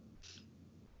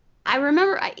 I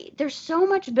remember there's so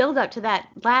much build up to that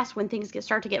last when things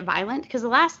start to get violent, because the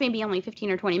last maybe only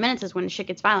 15 or 20 minutes is when shit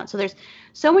gets violent. So there's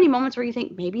so many moments where you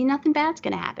think maybe nothing bad's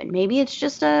going to happen. Maybe it's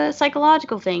just a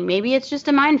psychological thing. Maybe it's just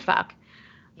a mind fuck.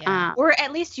 Yeah. Or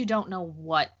at least you don't know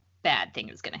what bad thing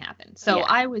is going to happen. So yeah.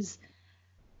 I was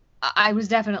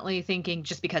definitely thinking,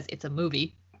 just because it's a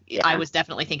movie, I was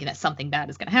definitely thinking that something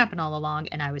bad is going to happen all along.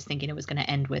 And I was thinking it was going to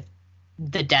end with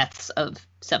the deaths of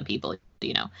some people,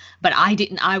 but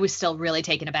I was still really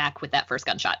taken aback with that first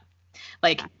gunshot.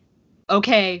 Like,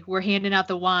 okay, we're handing out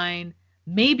the wine.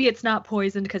 Maybe it's not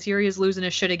poisoned because here he is losing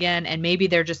his shit again. And maybe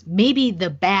maybe the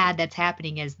bad that's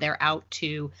happening is they're out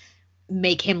to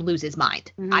make him lose his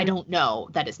mind. Mm-hmm. I don't know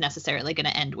that it's necessarily going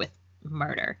to end with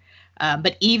murder.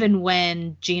 But even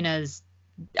when Gina's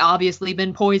obviously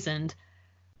been poisoned,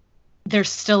 there's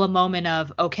still a moment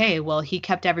of, okay, well, he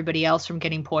kept everybody else from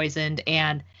getting poisoned,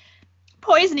 and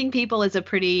poisoning people is a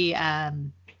pretty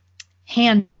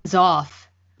hands-off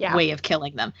way of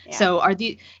killing them. Yeah. So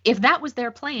if that was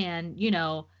their plan,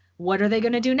 what are they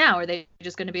going to do now? Are they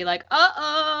just going to be like,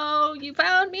 uh-oh, you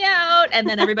found me out, and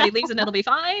then everybody leaves and it'll be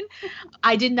fine?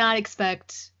 I did not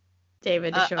expect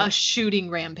David to show a shooting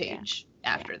rampage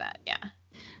after that. Yeah.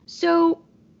 So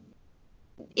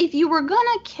if you were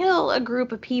gonna kill a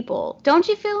group of people, don't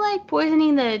you feel like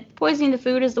poisoning the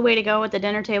food is the way to go at the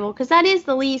dinner table? Because that is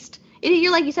the least.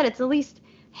 You're like you said, it's the least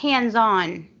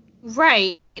hands-on.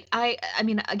 Right. I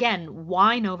mean, again,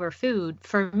 wine over food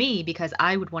for me, because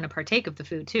I would want to partake of the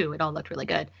food too. It all looked really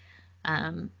good.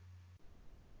 And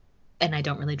I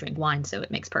don't really drink wine, so it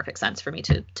makes perfect sense for me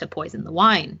to poison the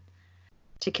wine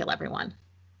to kill everyone.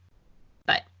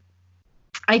 But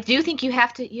I do think you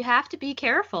have to be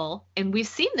careful, and we've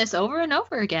seen this over and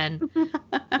over again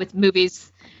with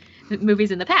movies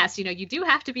in the past. You do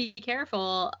have to be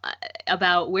careful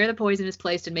about where the poison is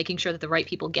placed and making sure that the right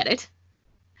people get it,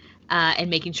 and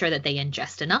making sure that they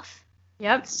ingest enough.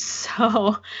 Yep.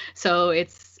 So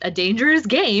it's a dangerous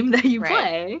game that you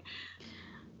play.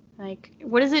 Like,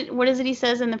 what is it he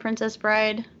says in The Princess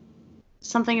Bride?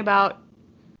 Something about,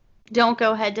 don't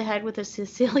go head to head with a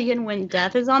Sicilian when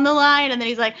death is on the line. And then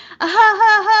he's like, ah, ha,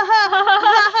 ha,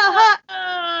 ha,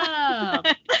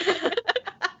 ha,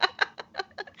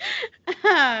 ha,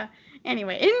 ha.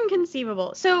 Anyway,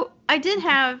 inconceivable. So I did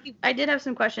have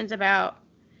some questions about,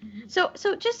 so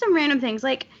just some random things.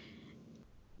 Like,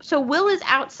 so Will is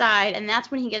outside, and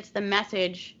that's when he gets the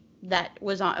message that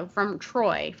was from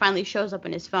Troy, finally shows up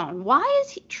in his phone. Why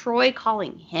is Troy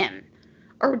calling him?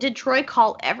 Or did Troy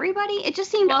call everybody? It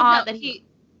just seemed odd that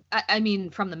I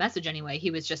mean, from the message anyway, he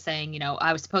was just saying,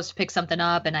 I was supposed to pick something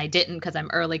up and I didn't because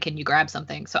I'm early. Can you grab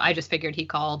something? So I just figured he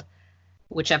called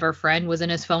whichever friend was in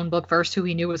his phone book first who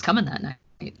he knew was coming that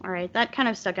night. All right. That kind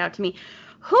of stuck out to me.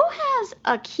 Who has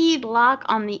a keyed lock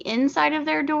on the inside of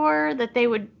their door that they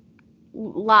would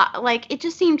lock? Like, it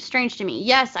just seemed strange to me.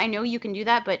 Yes, I know you can do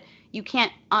that, but you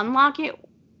can't unlock it.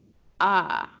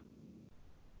 What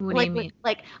do you mean?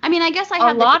 I mean, I guess I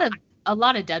have a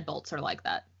lot of deadbolts are like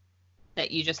that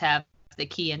you just have the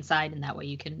key inside, and that way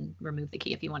you can remove the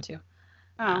key if you want to.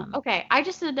 Oh, okay. I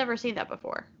just had never seen that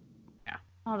before. Yeah.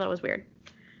 Oh, that was weird.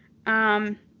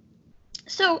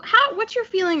 So what's your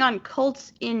feeling on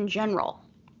cults in general?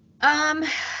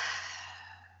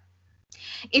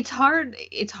 It's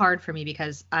hard for me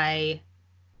because it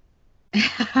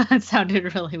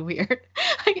sounded really weird.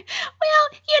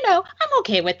 Well, I'm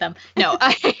okay with them. No,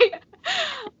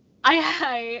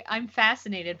 I'm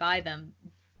fascinated by them,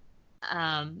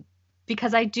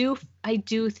 because I do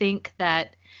think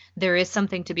that there is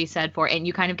something to be said for, and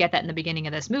you kind of get that in the beginning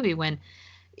of this movie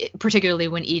particularly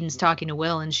when Eden's talking to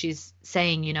Will and she's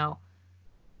saying,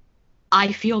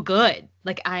 I feel good.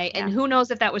 And who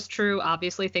knows if that was true.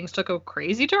 Obviously things took a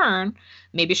crazy turn.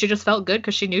 Maybe she just felt good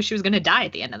because she knew she was going to die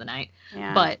at the end of the night.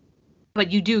 Yeah.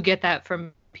 But you do get that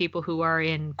from people who are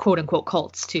in quote unquote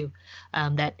cults too.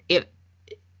 That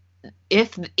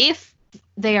if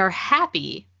they are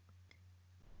happy,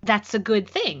 that's a good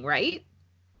thing, right?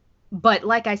 But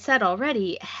like I said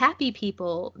already, happy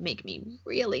people make me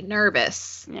really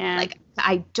nervous. Yeah.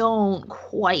 I don't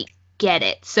quite get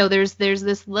it. So there's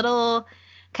this little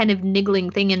kind of niggling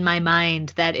thing in my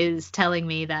mind that is telling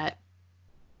me that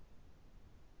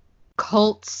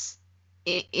cults,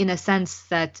 in a sense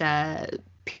that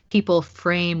people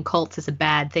frame cults as a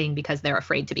bad thing because they're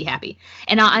afraid to be happy.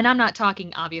 And I'm not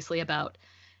talking obviously about,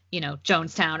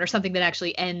 Jonestown or something that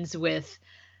actually ends with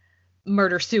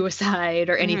murder, suicide,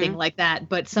 or anything like that.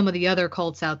 But some of the other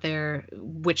cults out there,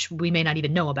 which we may not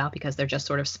even know about because they're just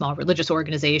sort of small religious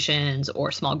organizations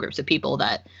or small groups of people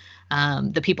that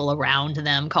the people around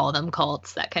them call them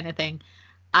cults, that kind of thing.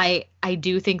 I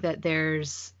do think that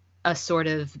there's a sort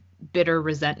of bitter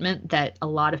resentment that a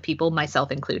lot of people,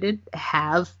 myself included,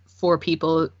 have for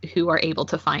people who are able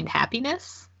to find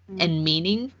happiness and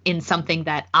meaning in something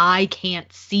that I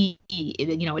can't see.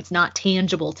 It's not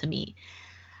tangible to me.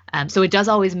 So it does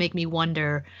always make me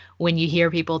wonder when you hear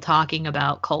people talking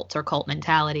about cults or cult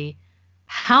mentality,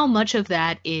 how much of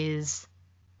that is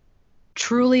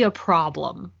truly a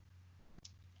problem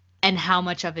and how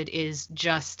much of it is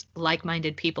just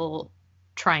like-minded people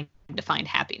trying to find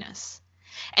happiness.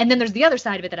 And then there's the other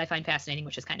side of it that I find fascinating,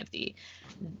 which is kind of the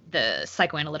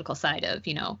psychoanalytical side of,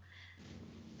 you know,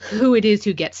 who it is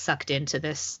who gets sucked into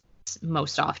this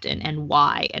most often and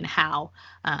why and how.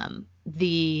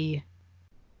 The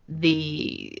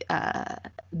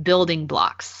building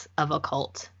blocks of a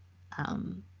cult,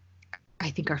 I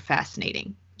think, are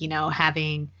fascinating. You know,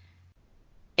 having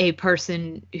a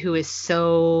person who is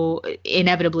so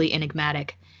inevitably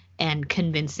enigmatic and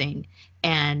convincing,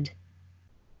 and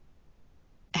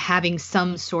having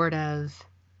some sort of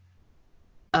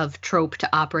trope to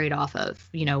operate off of,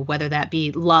 you know, whether that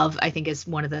be love, I think is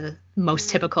one of the most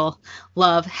typical.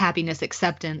 Love, happiness,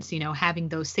 acceptance, you know, having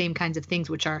those same kinds of things,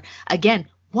 which are, again,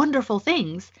 wonderful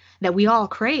things that we all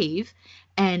crave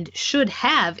and should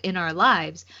have in our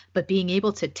lives, but being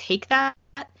able to take that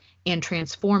and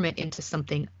transform it into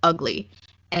something ugly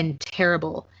and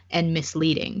terrible and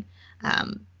misleading.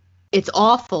 It's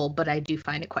awful, but I do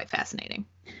find it quite fascinating.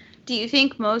 Do you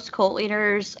think most cult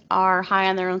leaders are high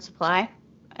on their own supply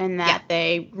and that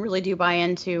they really do buy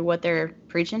into what they're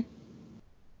preaching?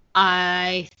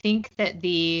 I think that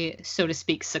the, so to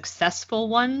speak, successful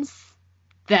ones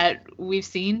that we've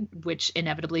seen, which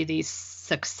inevitably these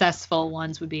successful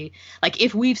ones would be, like,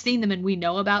 if we've seen them and we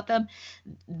know about them,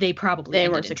 they probably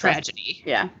ended in tragedy.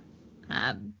 Yeah.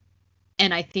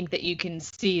 And I think that you can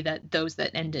see that those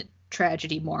that end in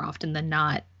tragedy more often than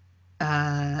not,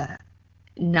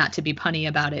 not to be punny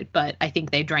about it, but I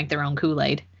think they drank their own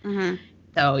Kool-Aid. Mm-hmm.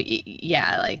 So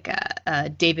yeah,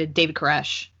 like David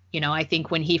Koresh, you know, I think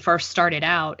when he first started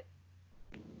out,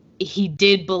 he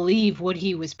did believe what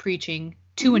he was preaching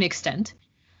to an extent.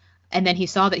 And then he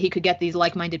saw that he could get these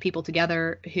like-minded people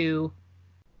together who,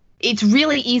 it's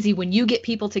really easy when you get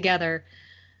people together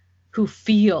who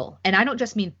feel, and I don't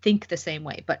just mean think the same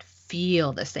way, but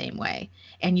feel the same way.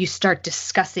 And you start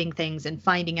discussing things and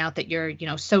finding out that you're, you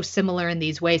know, so similar in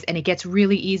these ways. And it gets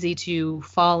really easy to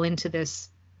fall into this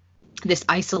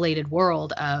isolated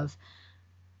world of,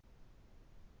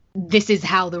 this is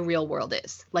how the real world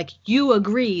is. Like, you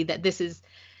agree that this is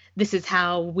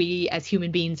how we as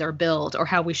human beings are built, or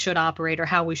how we should operate, or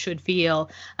how we should feel.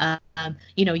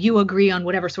 You know, you agree on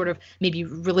whatever sort of maybe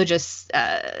religious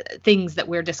things that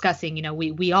we're discussing. You know,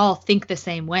 we all think the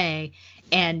same way.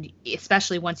 And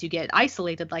especially once you get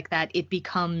isolated like that, it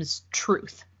becomes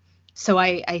truth. So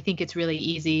I think it's really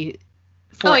easy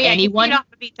for anyone. You feed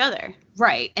off of each other.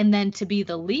 Right. And then to be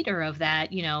the leader of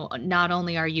that, you know, not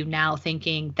only are you now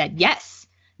thinking that, yes,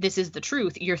 this is the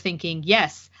truth, you're thinking,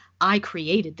 yes, I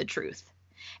created the truth.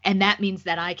 And that means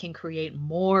that I can create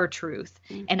more truth.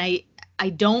 Mm-hmm. And I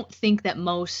don't think that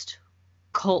most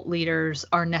cult leaders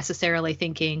are necessarily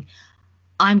thinking,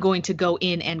 I'm going to go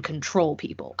in and control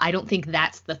people. I don't think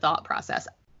that's the thought process.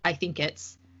 I think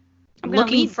it's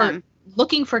looking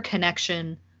for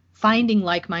connection, finding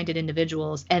like-minded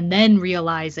individuals, and then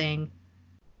realizing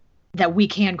that we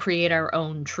can create our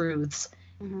own truths.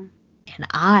 Mm-hmm. And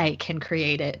I can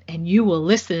create it, and you will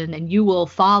listen, and you will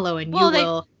follow, and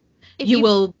you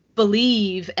will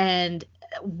believe. And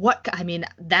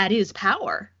that is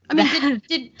power. I mean,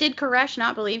 did Koresh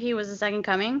not believe he was the second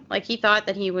coming? Like, he thought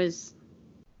that he was.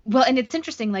 Well, and it's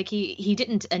interesting, like, he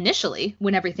didn't initially,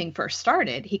 when everything first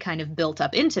started, he kind of built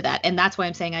up into that. And that's why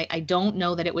I'm saying I don't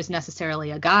know that it was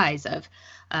necessarily a guise of,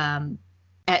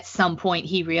 at some point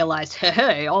he realized,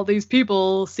 hey, all these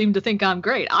people seem to think I'm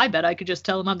great. I bet I could just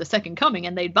tell them I'm the second coming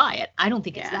and they'd buy it. I don't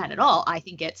think it's that at all. I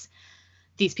think it's,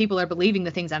 these people are believing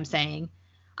the things I'm saying.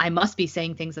 I must be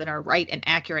saying things that are right and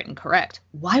accurate and correct.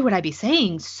 Why would I be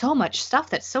saying so much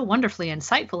stuff that's so wonderfully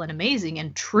insightful and amazing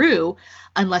and true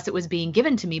unless it was being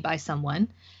given to me by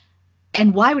someone?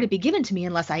 And why would it be given to me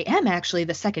unless I am actually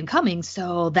the second coming?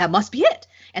 So that must be it.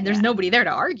 And there's nobody there to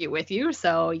argue with you.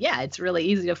 So yeah, it's really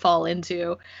easy to fall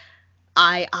into,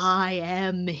 I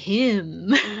am him.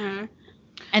 Mm-hmm.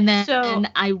 And then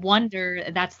I wonder,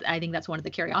 I think that's one of the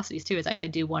curiosities too, is I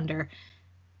do wonder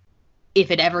if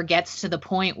it ever gets to the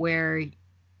point where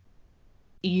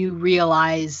you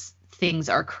realize things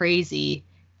are crazy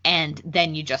and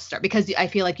then you just start, because I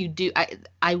feel like you do.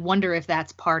 I wonder if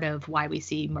that's part of why we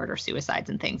see murder, suicides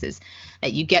and things, is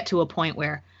that you get to a point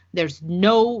where there's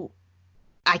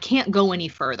I can't go any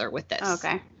further with this.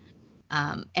 Okay.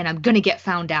 And I'm going to get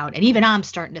found out. And even I'm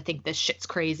starting to think this shit's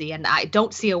crazy and I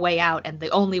don't see a way out. And the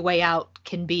only way out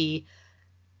can be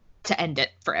to end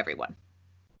it for everyone.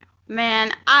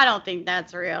 Man, I don't think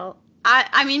that's real.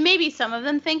 I mean, maybe some of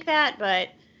them think that, but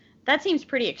that seems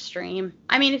pretty extreme.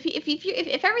 I mean,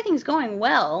 if everything's going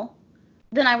well,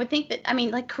 then I would think that, I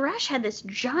mean, like, Koresh had this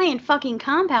giant fucking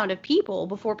compound of people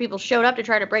before people showed up to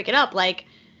try to break it up. Like,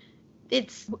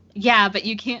 Yeah, but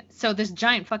you can't. So this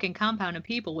giant fucking compound of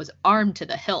people was armed to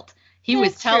the hilt. He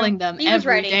was telling them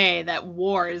every day that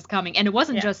war is coming. And it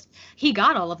wasn't just, he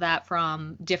got all of that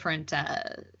from different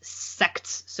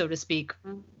sects, so to speak.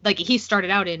 Like he started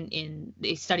out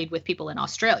he studied with people in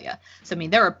Australia. So, I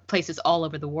mean, there are places all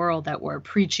over the world that were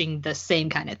preaching the same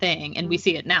kind of thing. And we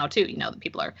see it now too, that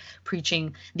people are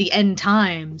preaching the end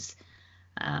times.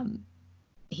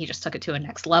 He just took it to a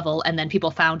next level, and then people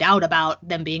found out about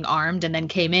them being armed and then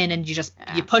came in, and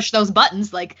you push those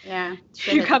buttons, like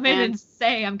you come in and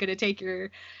say, I'm going to take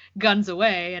your guns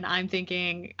away. And I'm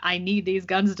thinking, I need these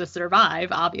guns to survive.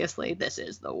 Obviously, this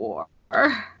is the war.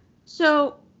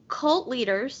 So cult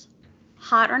leaders,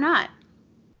 hot or not?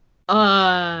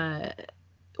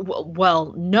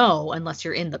 Well, no, unless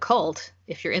you're in the cult.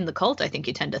 If you're in the cult, I think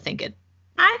you tend to think it.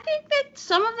 I think that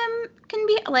some of them can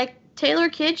be like, Taylor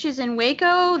Kitsch is in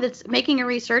Waco. That's making a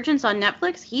resurgence on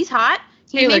Netflix. He's hot.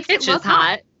 Taylor Kitsch is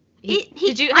hot. Have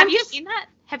you seen that?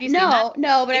 Have you seen that?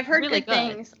 No, but I've heard good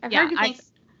things. I've heard good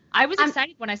things. I was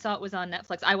excited when I saw it was on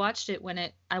Netflix. I watched it when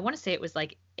I want to say it was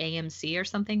like AMC or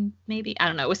something, maybe. I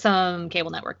don't know. It was some cable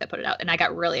network that put it out, and I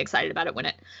got really excited about it when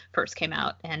it first came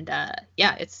out. And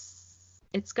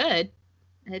it's good.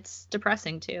 It's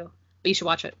depressing too, but you should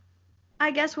watch it.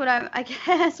 I guess what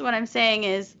I'm saying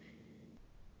is,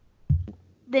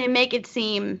 they make it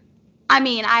seem, I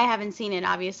mean, I haven't seen it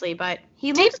obviously, but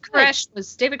David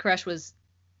Koresh was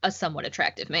a somewhat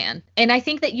attractive man. And I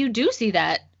think that you do see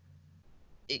that,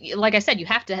 like I said, you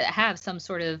have to have some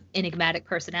sort of enigmatic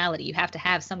personality. You have to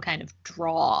have some kind of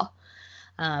draw,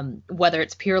 whether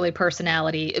it's purely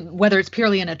personality, whether it's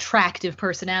purely an attractive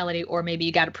personality, or maybe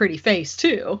you got a pretty face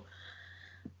too.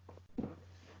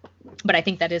 But I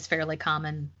think that is fairly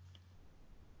common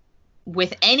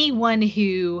with anyone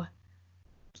who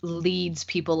leads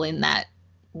people in that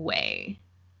way,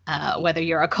 whether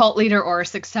you're a cult leader or a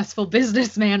successful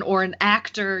businessman or an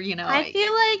actor. I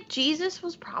feel like Jesus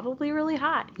was probably really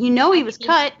hot. He was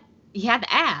cut. He had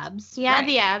the abs. He had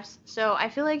the abs, so I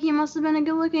feel like he must have been a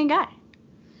good-looking guy.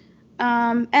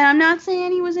 And I'm not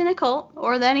saying he was in a cult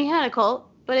or that he had a cult,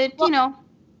 but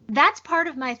that's part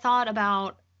of my thought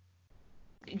about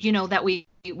that we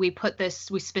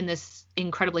spin this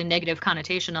incredibly negative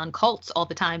connotation on cults all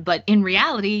the time. But in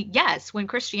reality, yes, when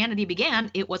Christianity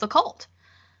began, it was a cult.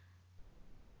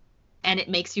 And it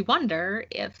makes you wonder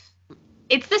if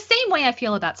it's the same way I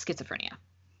feel about schizophrenia.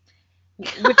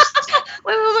 Wait.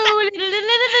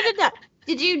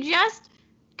 Did you just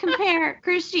compare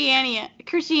Christiania,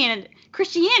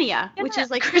 which is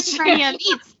like schizophrenia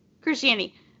meets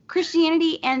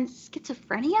Christianity and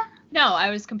schizophrenia? No,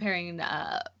 I was comparing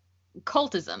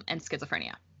cultism and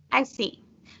schizophrenia. I see.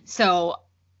 So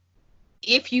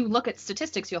if you look at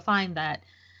statistics, you'll find that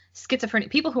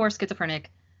people who are schizophrenic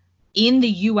in the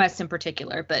U.S. in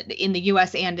particular, but in the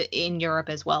U.S. and in Europe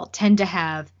as well, tend to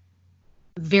have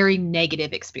very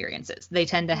negative experiences. They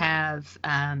tend to have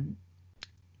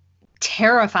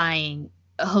terrifying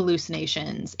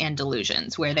hallucinations and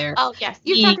delusions where they're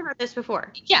you've talked about this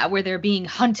before, where they're being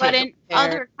hunted, but in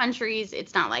other countries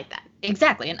it's not like that.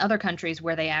 Exactly. In other countries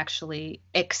where they actually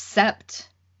accept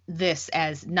this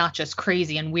as not just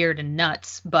crazy and weird and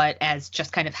nuts, but as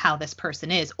just kind of how this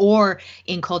person is, or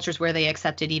in cultures where they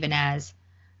accept it even as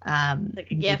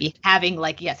maybe having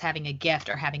a gift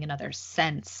or having another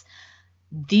sense.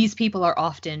 These people are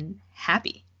often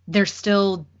happy. They're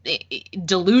still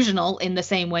delusional in the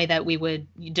same way that we would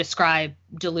describe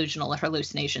delusional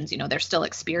hallucinations. They're still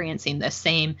experiencing the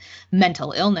same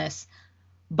mental illness,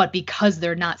 but because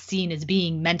they're not seen as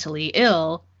being mentally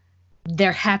ill,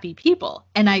 they're happy people.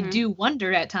 And I do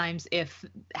wonder at times if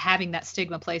having that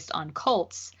stigma placed on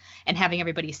cults and having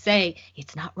everybody say,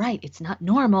 it's not right, it's not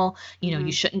normal,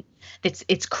 you shouldn't,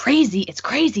 it's crazy,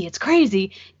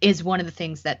 is one of the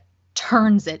things that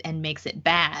turns it and makes it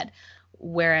bad.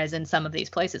 Whereas in some of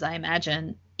these places, I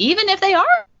imagine, even if they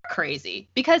are crazy,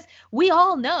 because we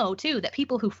all know too that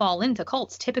people who fall into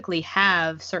cults typically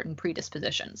have certain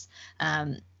predispositions.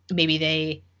 Maybe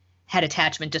they had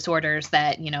attachment disorders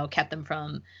that, kept them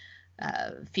from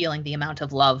feeling the amount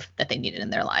of love that they needed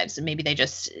in their lives. And maybe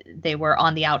they were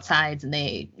on the outsides and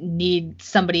they need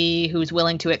somebody who's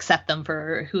willing to accept them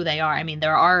for who they are. I mean,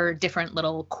 there are different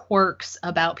little quirks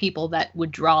about people that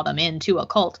would draw them into a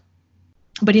cult.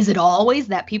 But is it always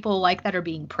that people like that are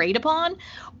being preyed upon?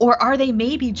 Or are they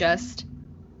maybe just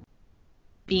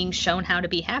being shown how to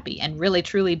be happy and really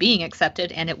truly being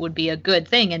accepted, and it would be a good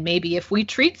thing? And maybe if we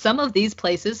treat some of these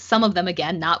places, some of them,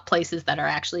 again, not places that are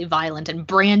actually violent and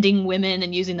branding women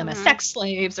and using them as sex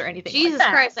slaves or anything like that. Jesus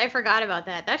Christ, I forgot about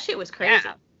that. That shit was crazy.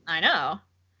 Yeah, I know.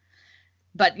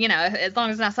 But, you know, as long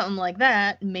as it's not something like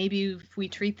that, maybe if we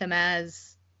treat them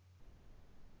as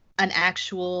an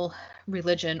actual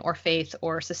religion or faith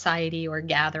or society or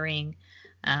gathering,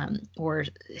 or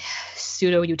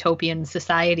pseudo-utopian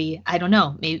society, I don't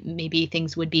know, maybe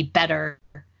things would be better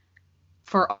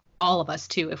for all of us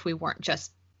too if we weren't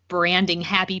just branding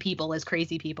happy people as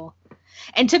crazy people.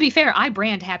 And to be fair, I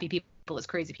brand happy people as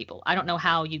crazy people. I don't know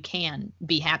how you can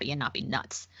be happy and not be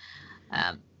nuts.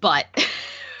 But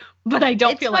I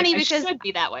don't feel like it should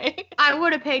be that way. I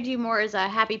would have pegged you more as a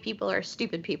happy people or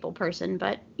stupid people person,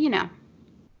 but you know.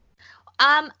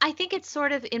 I think it's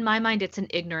sort of, in my mind, it's an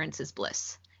ignorance is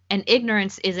bliss. And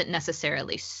ignorance isn't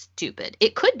necessarily stupid.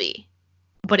 It could be,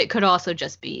 but it could also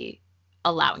just be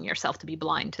allowing yourself to be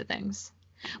blind to things.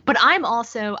 But I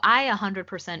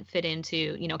 100% fit into,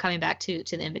 you know, coming back to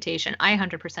the invitation, I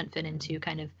 100% fit into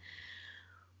kind of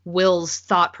Will's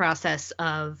thought process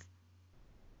of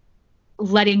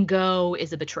letting go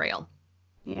is a betrayal.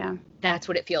 Yeah. That's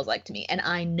what it feels like to me. And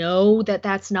I know that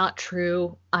that's not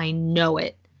true. I know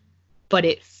it. But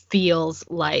it feels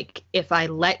like if I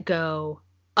let go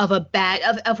of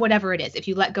of whatever it is, if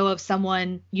you let go of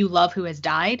someone you love who has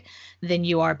died, then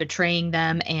you are betraying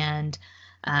them, and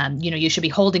you know, you should be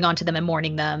holding on to them and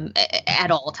mourning them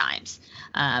at all times.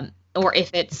 Or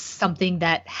if it's something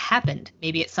that happened,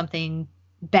 maybe it's something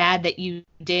bad that you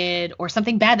did or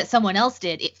something bad that someone else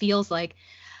did. It feels like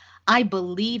I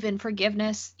believe in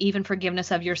forgiveness, even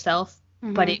forgiveness of yourself,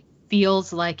 but it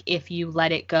feels like if you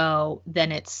let it go,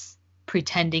 then it's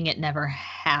pretending it never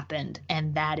happened,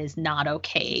 and that is not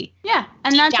okay. Yeah,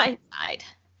 and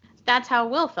that's how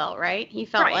Will felt, right? He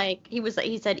felt like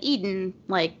he said, Eden,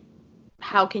 like,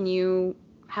 how can you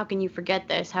forget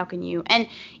this? How can you? And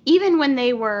even when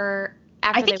they were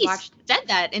he said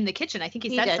that in the kitchen. I think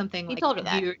he said something like, he told her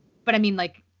that. But I mean,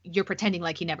 like, you're pretending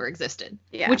like he never existed.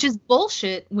 Yeah. Which is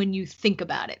bullshit when you think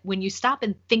about it. When you stop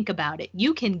and think about it,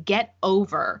 you can get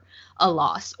over a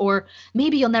loss. Or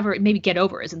maybe maybe get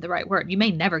over isn't the right word. You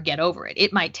may never get over it.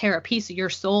 It might tear a piece of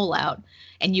your soul out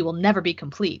and you will never be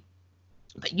complete.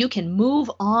 But you can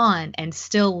move on and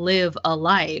still live a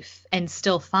life and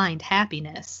still find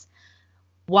happiness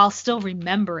while still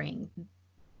remembering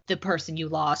the person you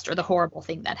lost or the horrible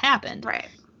thing that happened. Right.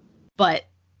 But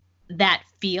that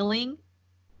feeling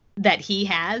that he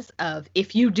has of,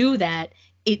 if you do that,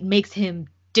 it makes him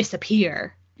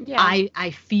disappear. Yeah.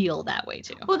 I feel that way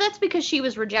too. Well, that's because she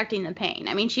was rejecting the pain.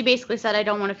 I mean, she basically said, I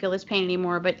don't want to feel this pain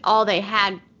anymore. But all they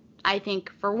had, I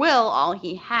think, for Will, all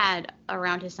he had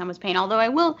around his son was pain.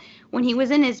 Although when he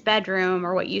was in his bedroom,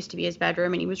 or what used to be his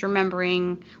bedroom, and he was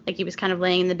remembering, like, he was kind of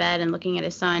laying in the bed and looking at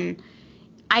his son,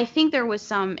 I think there was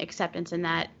some acceptance in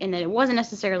that it wasn't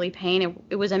necessarily pain.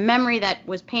 It was a memory that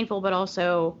was painful, but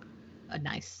also a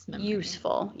nice memory.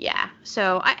 Useful. Yeah.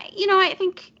 So I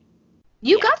think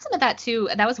you got some of that too.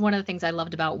 That was one of the things I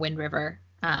loved about Wind River,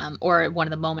 or one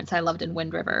of the moments I loved in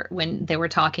Wind River, when they were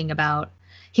talking about,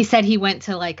 he said he went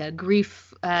to like a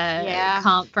grief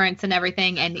conference and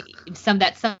everything, and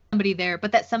somebody there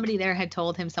had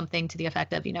told him something to the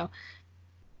effect of, you know,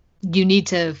 you need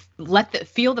to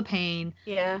feel the pain,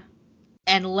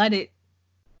 and let it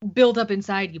build up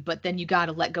inside you, but then you got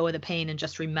to let go of the pain and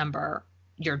just remember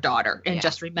your daughter, and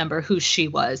just remember who she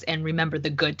was, and remember the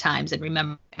good times, and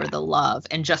remember the love,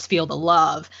 and just feel the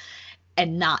love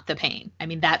and not the pain. I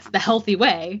mean, that's the healthy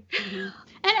way. Mm-hmm.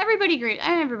 And everybody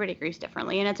grieves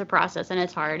differently, and it's a process, and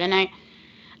it's hard. And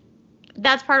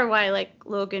that's part of why I like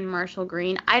Logan Marshall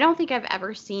Green. I don't think I've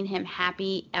ever seen him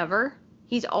happy ever.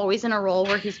 He's always in a role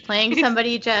where he's playing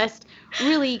somebody just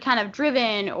really kind of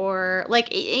driven, or like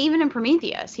even in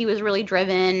Prometheus, he was really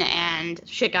driven, and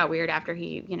shit got weird after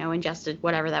he, ingested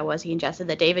whatever that was he ingested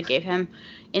that David gave him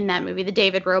in that movie, the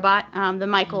David robot, the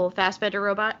Michael Fassbender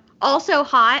robot. Also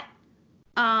hot.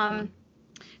 So anyway,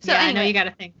 I know you got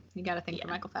to think for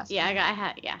Michael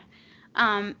Fassbender.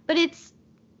 But it's,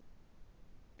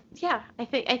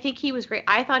 I think he was great.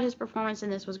 I thought his performance in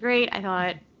this was great. I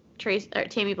thought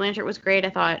Tammy Blanchard was great.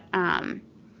 I thought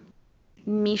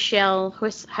Michelle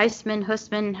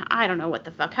Huisman, I don't know what the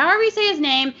fuck. However you say his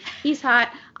name, he's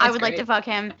hot. I would like to fuck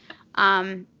him.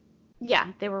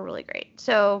 They were really great.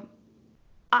 So,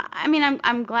 I mean,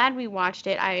 I'm glad we watched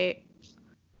it.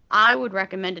 I would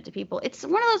recommend it to people. It's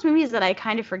one of those movies that I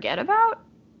kind of forget about,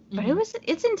 but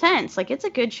it's intense. Like, it's a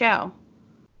good show.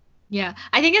 Yeah,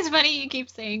 I think it's funny you keep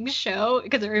saying show,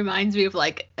 because it reminds me of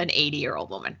like an 80-year-old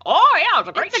woman. Oh yeah, it's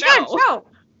a great show.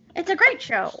 It's a great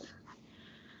show.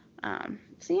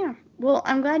 So yeah. Well,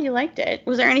 I'm glad you liked it.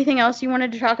 Was there anything else you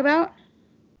wanted to talk about?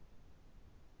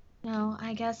 No,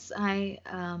 I guess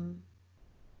no,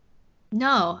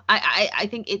 No, I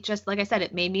think it just, like I said,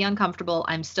 it made me uncomfortable.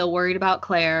 I'm still worried about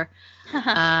Claire.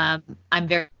 I'm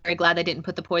very, very glad they didn't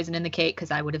put the poison in the cake, because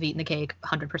I would have eaten the cake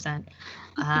 100%.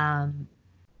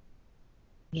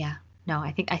 Yeah. No,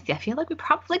 I feel like we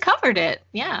probably covered it.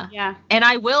 Yeah. Yeah. And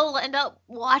I will end up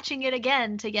watching it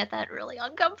again to get that really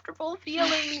uncomfortable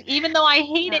feeling, even though I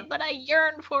hate it, but I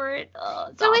yearn for it. Oh,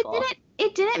 it's awful.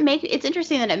 It didn't make, it's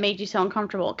interesting that it made you so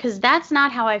uncomfortable, because that's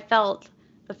not how I felt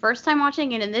the first time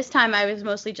watching it. And this time I was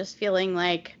mostly just feeling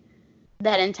like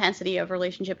that intensity of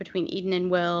relationship between Eden and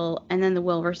Will, and then the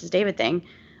Will versus David thing.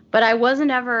 But I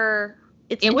wasn't ever,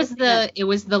 it was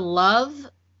the love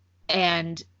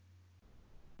and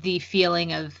the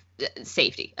feeling of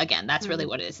safety. Again, that's really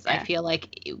what it is. Yeah. I feel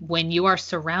like when you are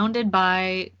surrounded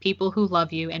by people who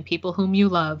love you and people whom you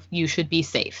love, you should be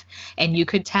safe. And you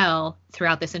could tell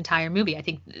throughout this entire movie, I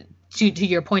think, to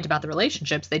your point about the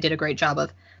relationships, they did a great job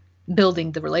of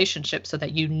building the relationship so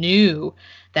that you knew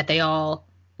that they all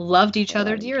loved each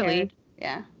other dearly.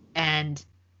 Yeah. And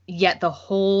yet the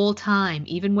whole time,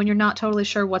 even when you're not totally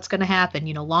sure what's going to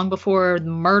happen, long before the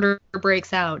murder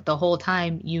breaks out, the whole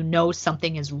time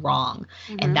something is wrong.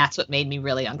 And that's what made me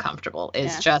really uncomfortable,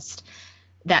 is just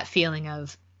that feeling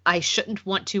of, I shouldn't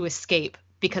want to escape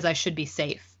because I should be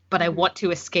safe, but I want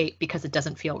to escape because it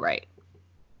doesn't feel right.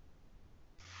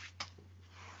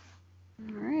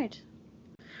 All right.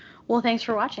 Well, thanks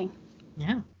for watching.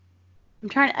 Yeah.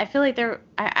 I feel like there's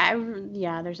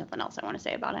nothing else I want to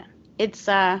say about it. It's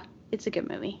a good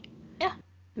movie. Yeah.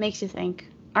 Makes you think.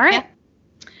 All right.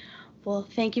 Yeah. Well,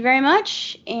 thank you very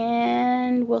much,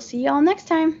 and we'll see y'all next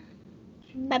time.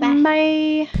 Bye-bye.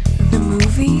 Bye. The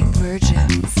Movie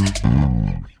Virgins.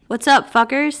 What's up,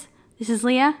 fuckers? This is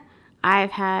Leah.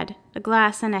 I've had a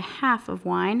glass and a half of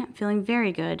wine. I'm feeling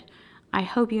very good. I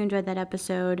hope you enjoyed that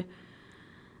episode.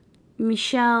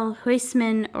 Michelle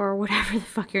Huisman, or whatever the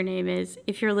fuck your name is,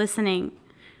 if you're listening,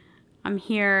 I'm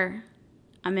here.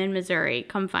 I'm in Missouri.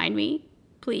 Come find me,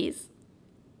 please.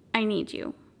 I need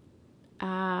you.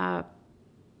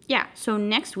 So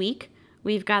next week,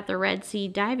 we've got the Red Sea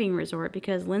Diving Resort,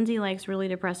 because Lindsay likes really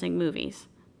depressing movies.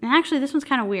 And actually, this one's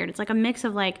kind of weird. It's like a mix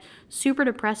of like super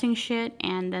depressing shit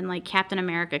and then like Captain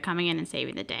America coming in and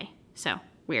saving the day. So,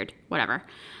 weird. Whatever.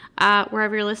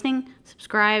 Wherever you're listening,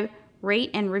 subscribe, rate,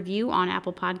 and review on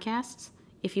Apple Podcasts.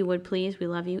 If you would, please. We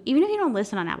love you. Even if you don't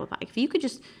listen on Apple Podcasts, if you could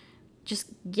just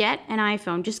get an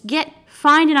iPhone.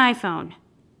 Find an iPhone.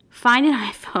 Find an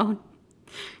iPhone.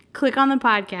 Click on the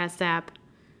podcast app.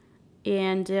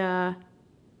 And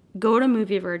go to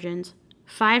Movie Virgins.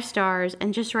 5 stars.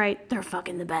 And just write, they're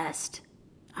fucking the best.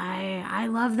 I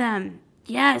love them.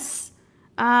 Yes.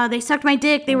 They sucked my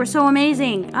dick. They were so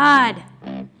amazing. God.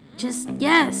 Just,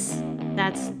 yes.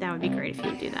 That would be great if you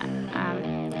would do that.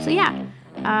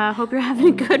 Hope you're having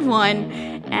a good one,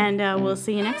 and we'll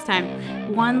see you next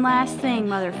time. One last thing,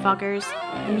 motherfuckers.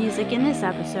 The music in this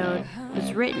episode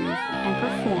was written and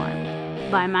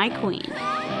performed by my queen,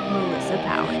 Melissa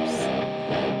Powers.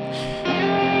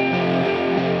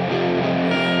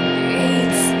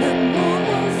 It's the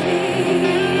movie.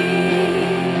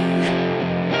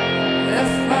 The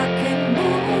fucking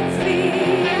movie.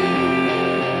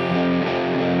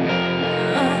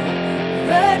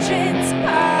 Virgins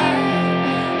Pie.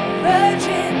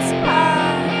 Virgins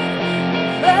Pie.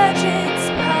 Virgins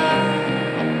Pie.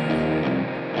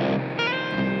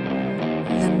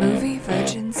 The Movie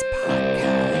Virgins.